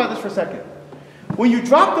about this for a second. When you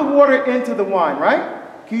drop the water into the wine, right?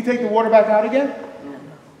 Can you take the water back out again?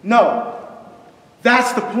 No.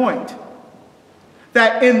 That's the point.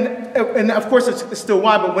 That and of course it's still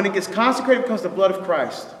wine, but when it gets consecrated, it becomes the blood of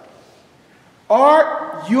Christ.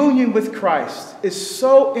 Our union with Christ is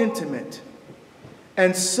so intimate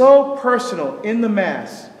and so personal in the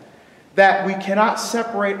Mass that we cannot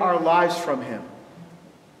separate our lives from him.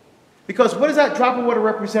 Because what does that drop of water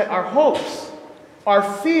represent? Our hopes, our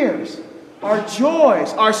fears, our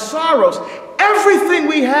joys, our sorrows, everything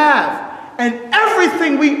we have and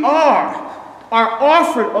everything we are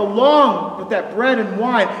offered along with that bread and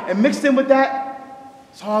wine. And mixed in with that,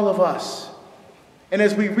 it's all of us. And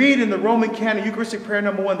as we read in the Roman canon, Eucharistic prayer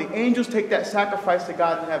number 1, the angels take that sacrifice to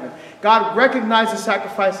God in heaven. God recognizes the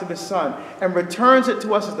sacrifice of his Son and returns it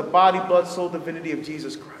to us as the body, blood, soul, divinity of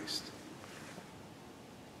Jesus Christ.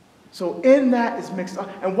 So in that is mixed up.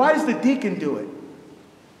 And why does the deacon do it?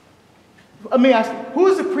 Let me ask you, who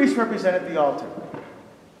is the priest represent at the altar?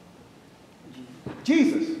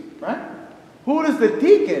 Jesus, right? Who does the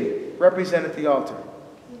deacon represent at the altar?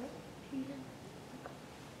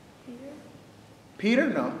 Peter?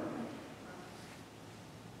 No.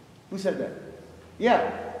 Who said that?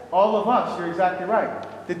 Yeah, all of us. You're exactly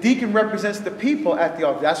right. The deacon represents the people at the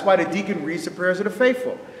altar. That's why the deacon reads the prayers of the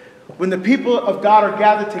faithful. When the people of God are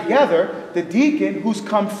gathered together, the deacon, who's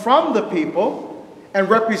come from the people and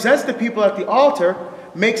represents the people at the altar,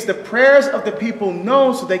 makes the prayers of the people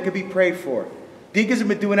known so they can be prayed for. Deacons have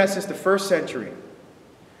been doing that since the 1st century.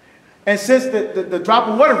 And since the drop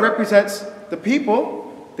of water represents the people,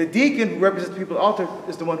 the deacon who represents the people at the altar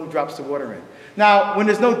is the one who drops the water in. Now, when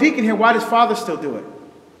there's no deacon here, why does Father still do it?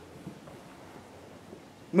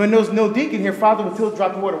 When there's no deacon here, Father will still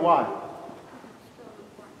drop the water. Why?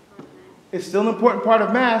 It's still an important part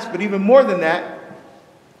of Mass, but even more than that,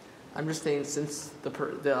 I'm just saying, since the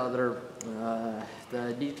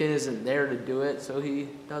deacon isn't there to do it, so he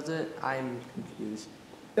does it, I'm confused.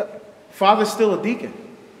 Father's still a deacon.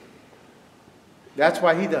 That's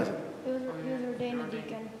why he does it. He was ordained a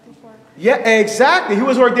deacon before. Yeah, exactly. He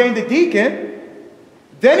was ordained a deacon.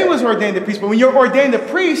 Then he was ordained a priest. But when you're ordained a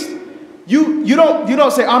priest, you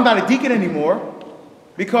don't say, I'm not a deacon anymore.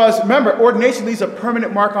 Because remember, ordination leaves a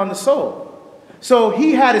permanent mark on the soul. So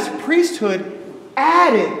he had his priesthood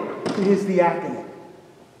added to his diaconate.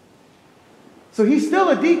 So he's still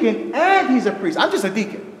a deacon and he's a priest. I'm just a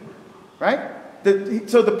deacon, right?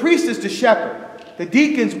 So the priest is the shepherd. The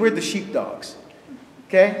deacons, we're the sheepdogs.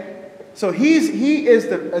 Okay? So he is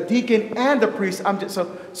a deacon and a priest.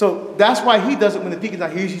 So that's why he does it when the deacon's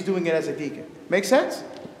not here. He's doing it as a deacon. Make sense?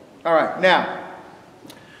 All right. Now,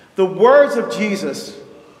 the words of Jesus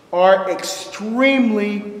are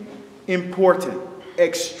extremely important.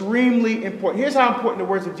 Extremely important. Here's how important the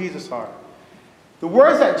words of Jesus are. The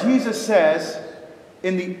words that Jesus says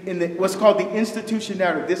in the what's called the institution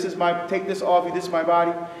narrative. Take this off you, this is my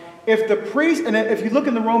body. If the priest, and if you look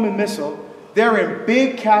in the Roman Missal, they're in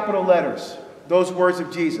big capital letters, those words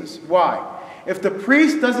of Jesus. Why? If the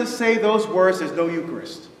priest doesn't say those words, there's no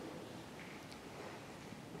Eucharist.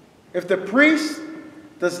 If the priest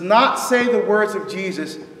does not say the words of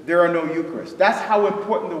Jesus, there are no Eucharist. That's how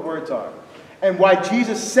important the words are. And why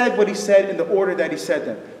Jesus said what he said in the order that he said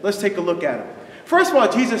them. Let's take a look at it. First of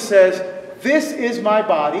all, Jesus says, this is my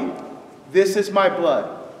body, this is my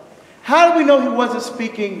blood. How do we know he wasn't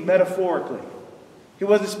speaking metaphorically? He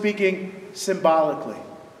wasn't speaking symbolically.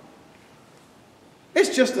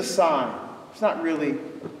 It's just a sign. It's not really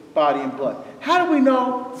body and blood. How do we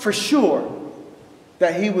know for sure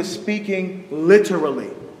that he was speaking literally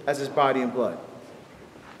as his body and blood?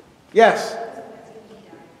 Yes.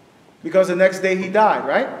 Because the next day he died,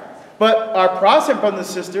 right? But our Protestant brothers and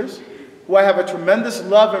sisters, who I have a tremendous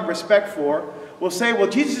love and respect for, will say, well,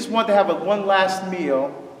 Jesus just wanted to have one last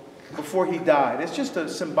meal before he died. It's just a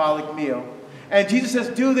symbolic meal. And Jesus says,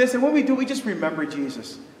 do this. And when we do, we just remember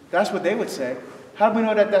Jesus. That's what they would say. How do we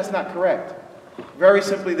know that that's not correct? Very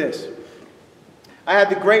simply this. I had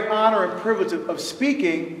the great honor and privilege of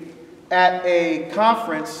speaking at a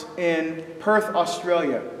conference in Perth,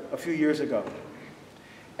 Australia, a few years ago.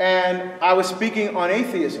 And I was speaking on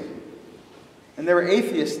atheism. And there were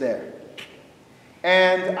atheists there.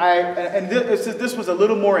 And this was a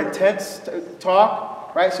little more intense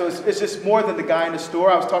talk, right? So it's just more than the guy in the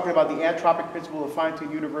store. I was talking about the anthropic principle of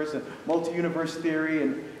fine-tuned universe and multi-universe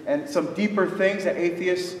theory and some deeper things that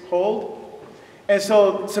atheists hold. And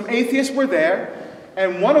so some atheists were there.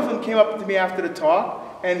 And one of them came up to me after the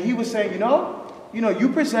talk. And he was saying, you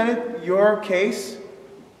presented your case.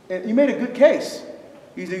 And you made a good case.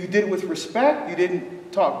 You did it with respect. You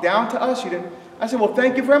didn't talk down to us. I said, well,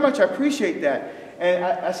 thank you very much. I appreciate that. And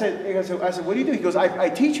I said, what do you do? He goes, I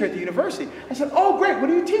teach here at the university. I said, oh, great. What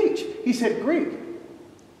do you teach? He said, Greek.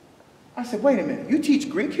 I said, wait a minute. You teach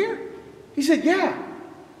Greek here? He said, yeah.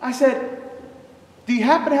 I said, do you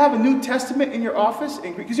happen to have a New Testament in your office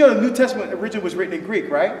in Greek? Because the New Testament originally was written in Greek,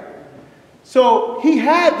 right? So he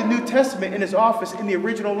had the New Testament in his office in the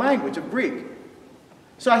original language of Greek.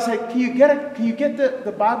 So I said, can you get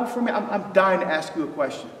the Bible for me? I'm dying to ask you a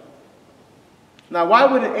question. Now, why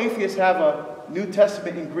would an atheist have a New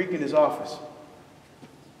Testament in Greek in his office?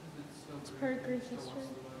 It's part of Greek history.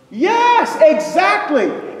 Yes, exactly.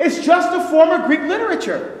 It's just a form of Greek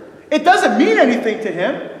literature. It doesn't mean anything to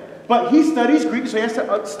him, but he studies Greek, so he has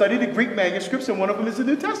to study the Greek manuscripts, and one of them is the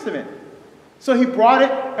New Testament. So he brought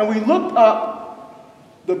it, and we looked up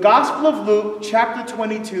the Gospel of Luke, chapter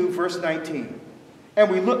 22, verse 19.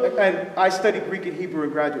 And I studied Greek and Hebrew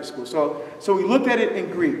in graduate school, so we looked at it in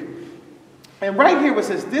Greek. And right here it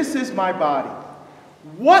says, this is my body.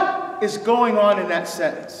 What is going on in that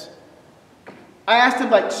sentence? I asked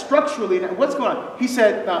him, structurally, what's going on? He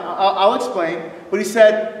said, I'll explain, but he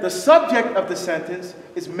said, the subject of the sentence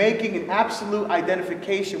is making an absolute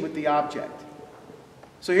identification with the object.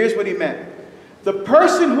 So here's what he meant. The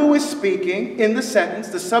person who is speaking in the sentence,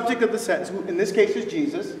 the subject of the sentence, who in this case is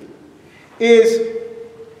Jesus, is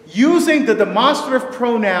using the demonstrative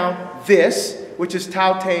pronoun this, which is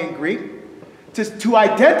taute in Greek, to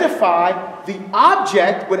identify the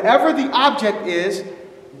object, whatever the object is,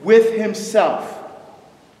 with himself.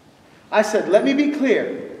 I said, let me be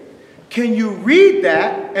clear. Can you read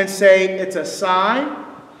that and say it's a sign,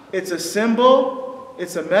 it's a symbol,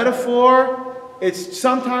 it's a metaphor, it's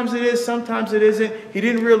sometimes it is, sometimes it isn't, he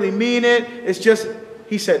didn't really mean it, it's just,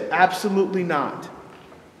 he said, absolutely not.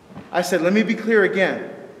 I said, let me be clear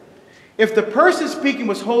again. If the person speaking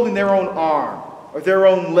was holding their own arm, or their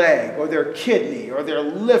own leg, or their kidney, or their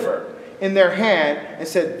liver in their hand and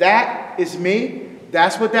said, "That is me,"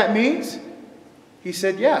 that's what that means? He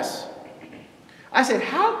said, "Yes." I said,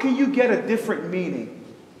 "How can you get a different meaning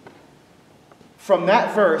from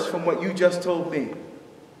that verse from what you just told me?"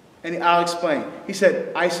 And I'll explain. He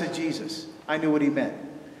said, "Eisegesis." I knew what he meant.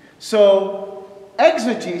 So,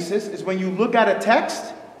 exegesis is when you look at a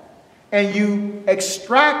text and you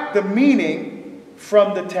extract the meaning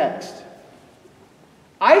from the text.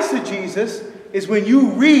 Eisegesis is when you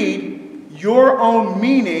read your own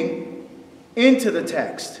meaning into the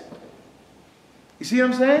text. You see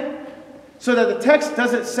what I'm saying? So that the text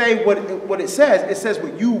doesn't say what it says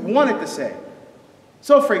what you want it to say.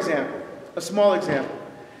 So, for example, a small example.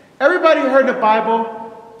 Everybody heard in the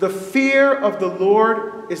Bible, the fear of the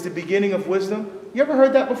Lord is the beginning of wisdom? You ever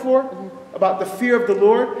heard that before? About the fear of the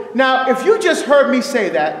Lord? Now, if you just heard me say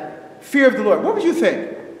that, fear of the Lord, what would you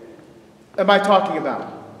think? Am I talking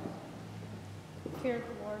about? Fear of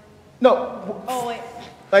the Lord. No. Oh, wait.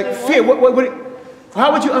 Like Wait, fear.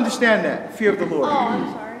 How would you understand that? Fear of the Lord. Oh,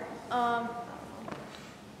 I'm sorry.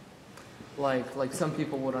 Like some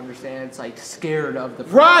people would understand, it's like scared of the.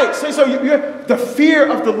 Right. So you're, the fear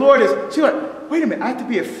of the Lord is. So you're like, wait a minute. I have to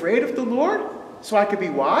be afraid of the Lord so I could be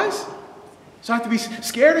wise. So I have to be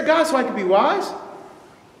scared of God so I could be wise.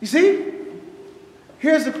 You see?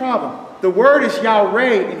 Here's the problem. The word is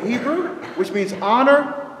Yahweh in Hebrew, which means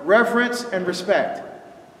honor, reverence, and respect.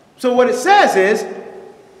 So what it says is,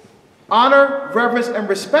 honor, reverence, and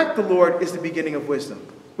respect the Lord is the beginning of wisdom,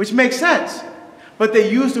 which makes sense. But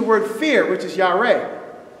they use the word fear, which is Yahweh.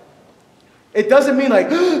 It doesn't mean like,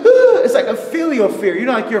 it's like a filial fear. You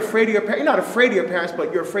know, like you're afraid of your parents. You're not afraid of your parents,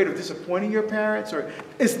 but you're afraid of disappointing your parents. Or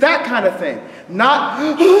it's that kind of thing.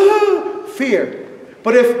 Not fear.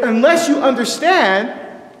 But unless you understand,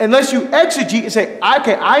 unless you exegete and say,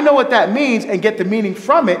 okay, I know what that means and get the meaning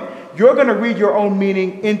from it, you're going to read your own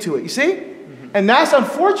meaning into it. You see? Mm-hmm. And that's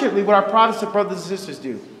unfortunately what our Protestant brothers and sisters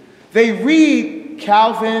do. They read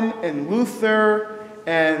Calvin and Luther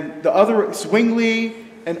and the other Zwingli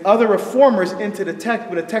and other reformers into the text,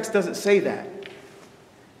 but the text doesn't say that.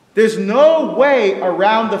 There's no way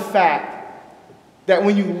around the fact that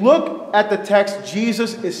when you look at the text,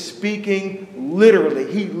 Jesus is speaking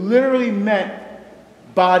literally. He literally meant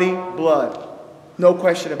body, blood. No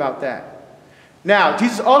question about that. Now,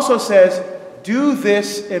 Jesus also says, "Do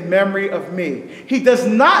this in memory of me." He does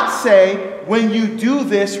not say, "When you do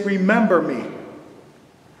this, remember me."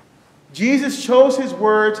 Jesus chose his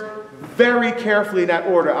words very carefully in that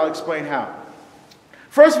order. I'll explain how.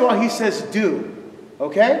 First of all, he says do.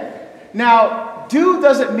 Okay? Now, do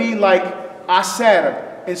doesn't mean like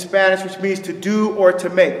hacer in Spanish, which means to do or to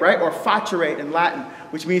make, right? Or facere in Latin,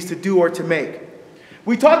 which means to do or to make.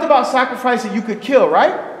 We talked about sacrifice that you could kill,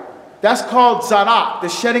 right? That's called zarak. The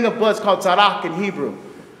shedding of blood is called zarak in Hebrew.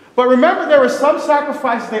 But remember, there were some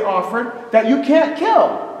sacrifices they offered that you can't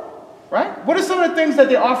kill. Right? What are some of the things that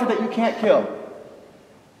they offer that you can't kill?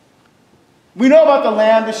 We know about the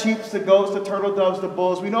lamb, the sheep, the goats, the turtle doves, the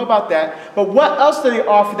bulls. We know about that. But what else do they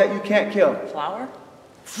offer that you can't kill? Flour?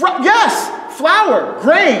 Yes! Flour.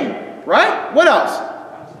 Grain. Right? What else?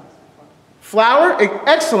 Flour.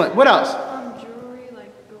 Excellent. What else? Jewelry,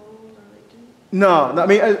 like gold or like... No. I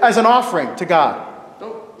mean, as an offering to God.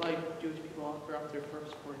 Don't, like, Jewish people offer up their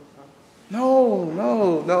firstborn son?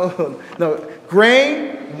 No.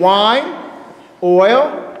 Grain, wine,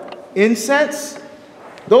 oil, incense.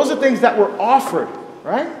 Those are things that were offered,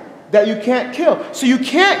 right? That you can't kill. So you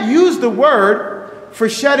can't use the word for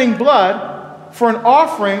shedding blood for an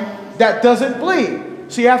offering that doesn't bleed.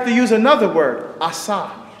 So you have to use another word,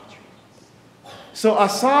 asa. So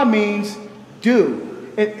asa means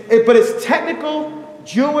do. But it's technical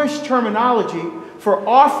Jewish terminology for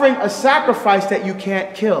offering a sacrifice that you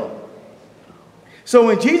can't kill. So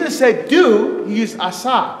when Jesus said do, he used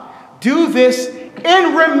asa. Do this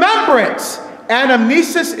in remembrance.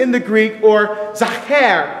 Anamnesis in the Greek, or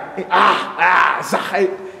zacher.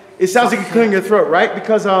 It sounds like you're clearing your throat, right?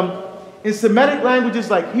 Because in Semitic languages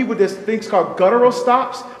like Hebrew, there's things called guttural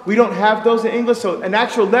stops. We don't have those in English, so an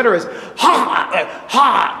actual letter is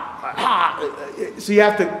So you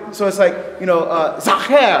have to, so it's like,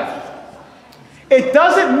 zacher. It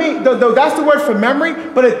doesn't mean, though that's the word for memory,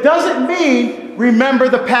 but it doesn't mean remember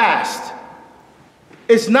the past.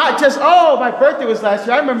 It's not just, oh, my birthday was last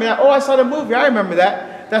year, I remember that. Oh, I saw the movie, I remember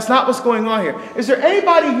that. That's not what's going on here. Is there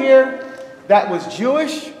anybody here that was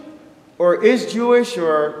Jewish or is Jewish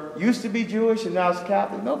or used to be Jewish and now is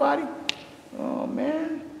Catholic? Nobody? Oh,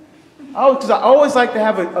 man. Oh, because I always like to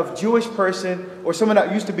have a Jewish person or someone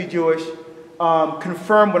that used to be Jewish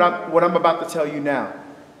confirm what I'm about to tell you now.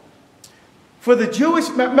 For the Jewish,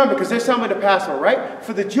 remember, because they're celebrating the Passover, right?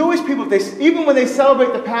 For the Jewish people, even when they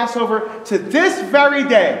celebrate the Passover to this very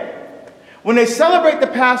day, when they celebrate the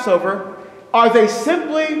Passover, are they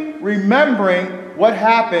simply remembering what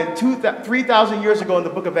happened 3,000 years ago in the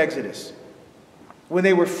book of Exodus, when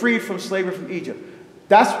they were freed from slavery from Egypt?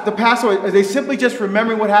 That's the Passover. Are they simply just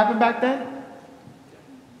remembering what happened back then?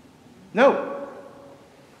 No.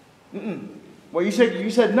 Well, you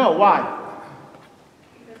said no. Why?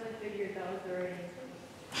 Because I figured that was the right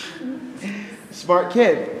answer. Smart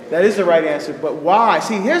kid. That is the right answer. But why?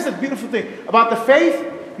 See, here's the beautiful thing about the faith.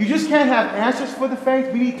 You just can't have answers for the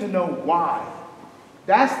faith. We need to know why.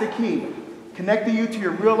 That's the key. Connecting you to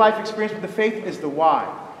your real life experience with the faith is the why.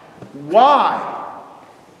 Why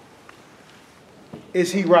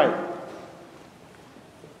is he right?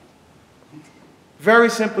 Very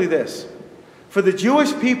simply this. For the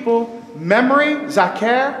Jewish people, memory,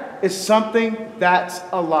 zakir, is something that's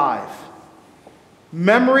alive.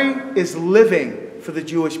 Memory is living for the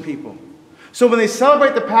Jewish people. So when they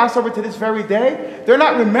celebrate the Passover to this very day, they're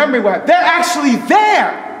not remembering what happened. They're actually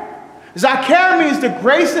there. Zakir means the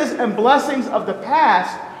graces and blessings of the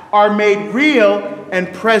past are made real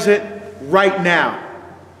and present right now.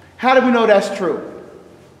 How do we know that's true?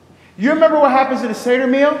 You remember what happens in a Seder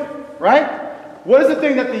meal, right? What is the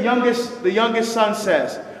thing that the youngest son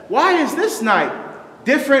says? Why is this night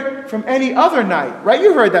different from any other night? Right?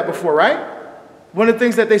 You heard that before, right? One of the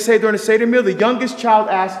things that they say during the Seder meal, the youngest child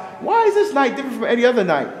asks, why is this night different from any other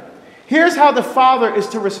night? Here's how the father is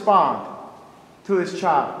to respond to his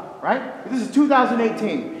child, right? This is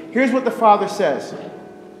 2018. Here's what the father says.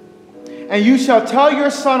 And you shall tell your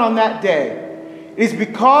son on that day, it is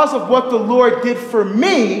because of what the Lord did for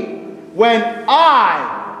me when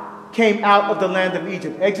I came out of the land of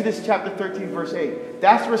Egypt. Exodus chapter 13, verse 8.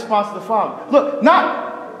 That's the response of the father. Look,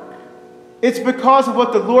 it's because of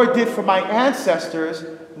what the Lord did for my ancestors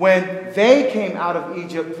when they came out of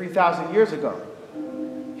Egypt 3,000 years ago.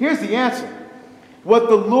 Here's the answer. What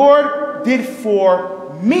the Lord did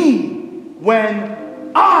for me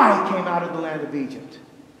when I came out of the land of Egypt.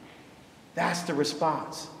 That's the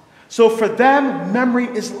response. So for them, memory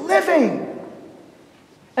is living.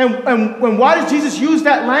 And why does Jesus use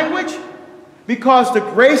that language? Because the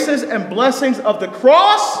graces and blessings of the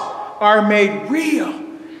cross are made real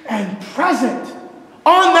and present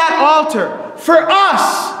on that altar for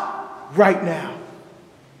us right now.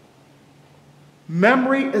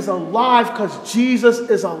 Memory is alive because Jesus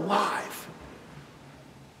is alive.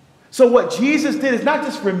 So what Jesus did is not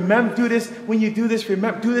just remember, do this, when you do this,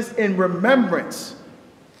 remember, do this in remembrance,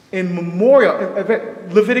 in memorial.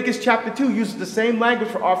 Leviticus chapter 2 uses the same language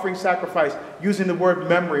for offering sacrifice, using the word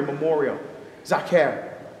memory, memorial,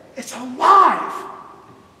 zakir. It's alive.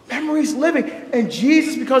 Memory's living. And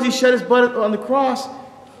Jesus, because he shed his blood on the cross,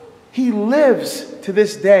 he lives to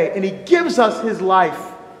this day. And he gives us his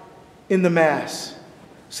life in the Mass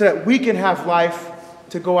so that we can have life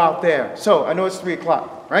to go out there. So, I know it's 3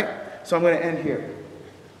 o'clock, right? So I'm going to end here.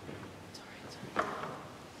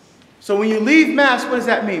 So when you leave Mass, what does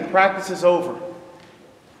that mean? Practice is over.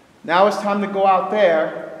 Now it's time to go out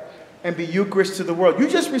there and be Eucharist to the world. You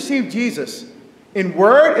just received Jesus in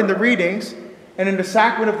word, in the readings, and in the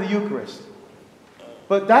sacrament of the Eucharist.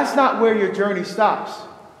 But that's not where your journey stops.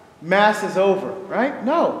 Mass is over, right?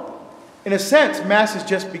 No. In a sense, Mass is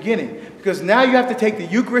just beginning. Because now you have to take the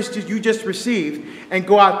Eucharist you just received and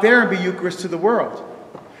go out there and be Eucharist to the world.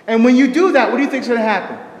 And when you do that, what do you think is going to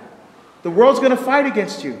happen? The world's going to fight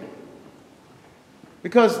against you.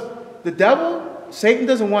 Because the devil, Satan,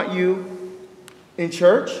 doesn't want you in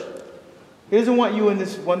church. He doesn't want you in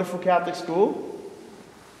this wonderful Catholic school.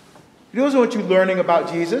 He doesn't want you learning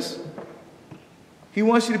about Jesus. He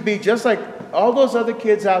wants you to be just like all those other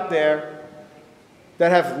kids out there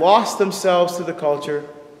that have lost themselves to the culture,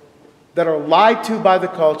 that are lied to by the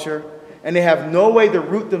culture, and they have no way to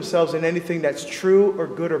root themselves in anything that's true or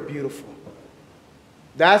good or beautiful.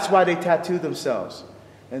 That's why they tattoo themselves.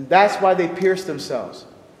 And that's why they pierce themselves.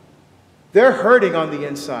 They're hurting on the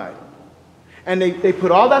inside. And they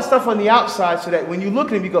put all that stuff on the outside so that when you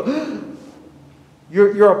look at them, you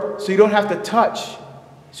go, so you don't have to touch.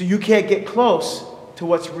 So you can't get close to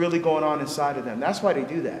what's really going on inside of them. That's why they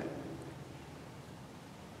do that.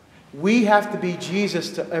 We have to be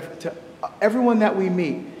Jesus to everyone that we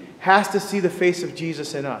meet has to see the face of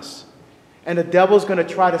Jesus in us. And the devil's going to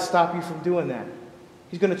try to stop you from doing that.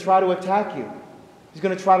 He's going to try to attack you. He's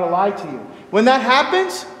going to try to lie to you. When that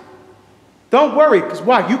happens, don't worry, because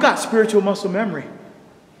why? You got spiritual muscle memory.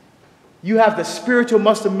 You have the spiritual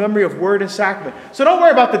muscle memory of word and sacrament. So don't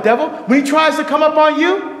worry about the devil. When he tries to come up on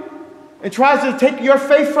you, and tries to take your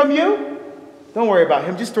faith from you, don't worry about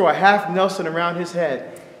him. Just throw a half Nelson around his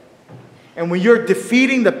head. And when you're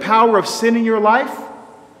defeating the power of sin in your life,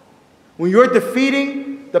 when you're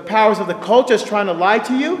defeating the powers of the culture that's trying to lie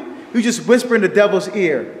to you, you just whisper in the devil's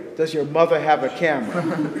ear, does your mother have a camera?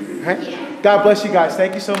 Right? God bless you guys.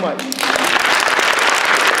 Thank you so much.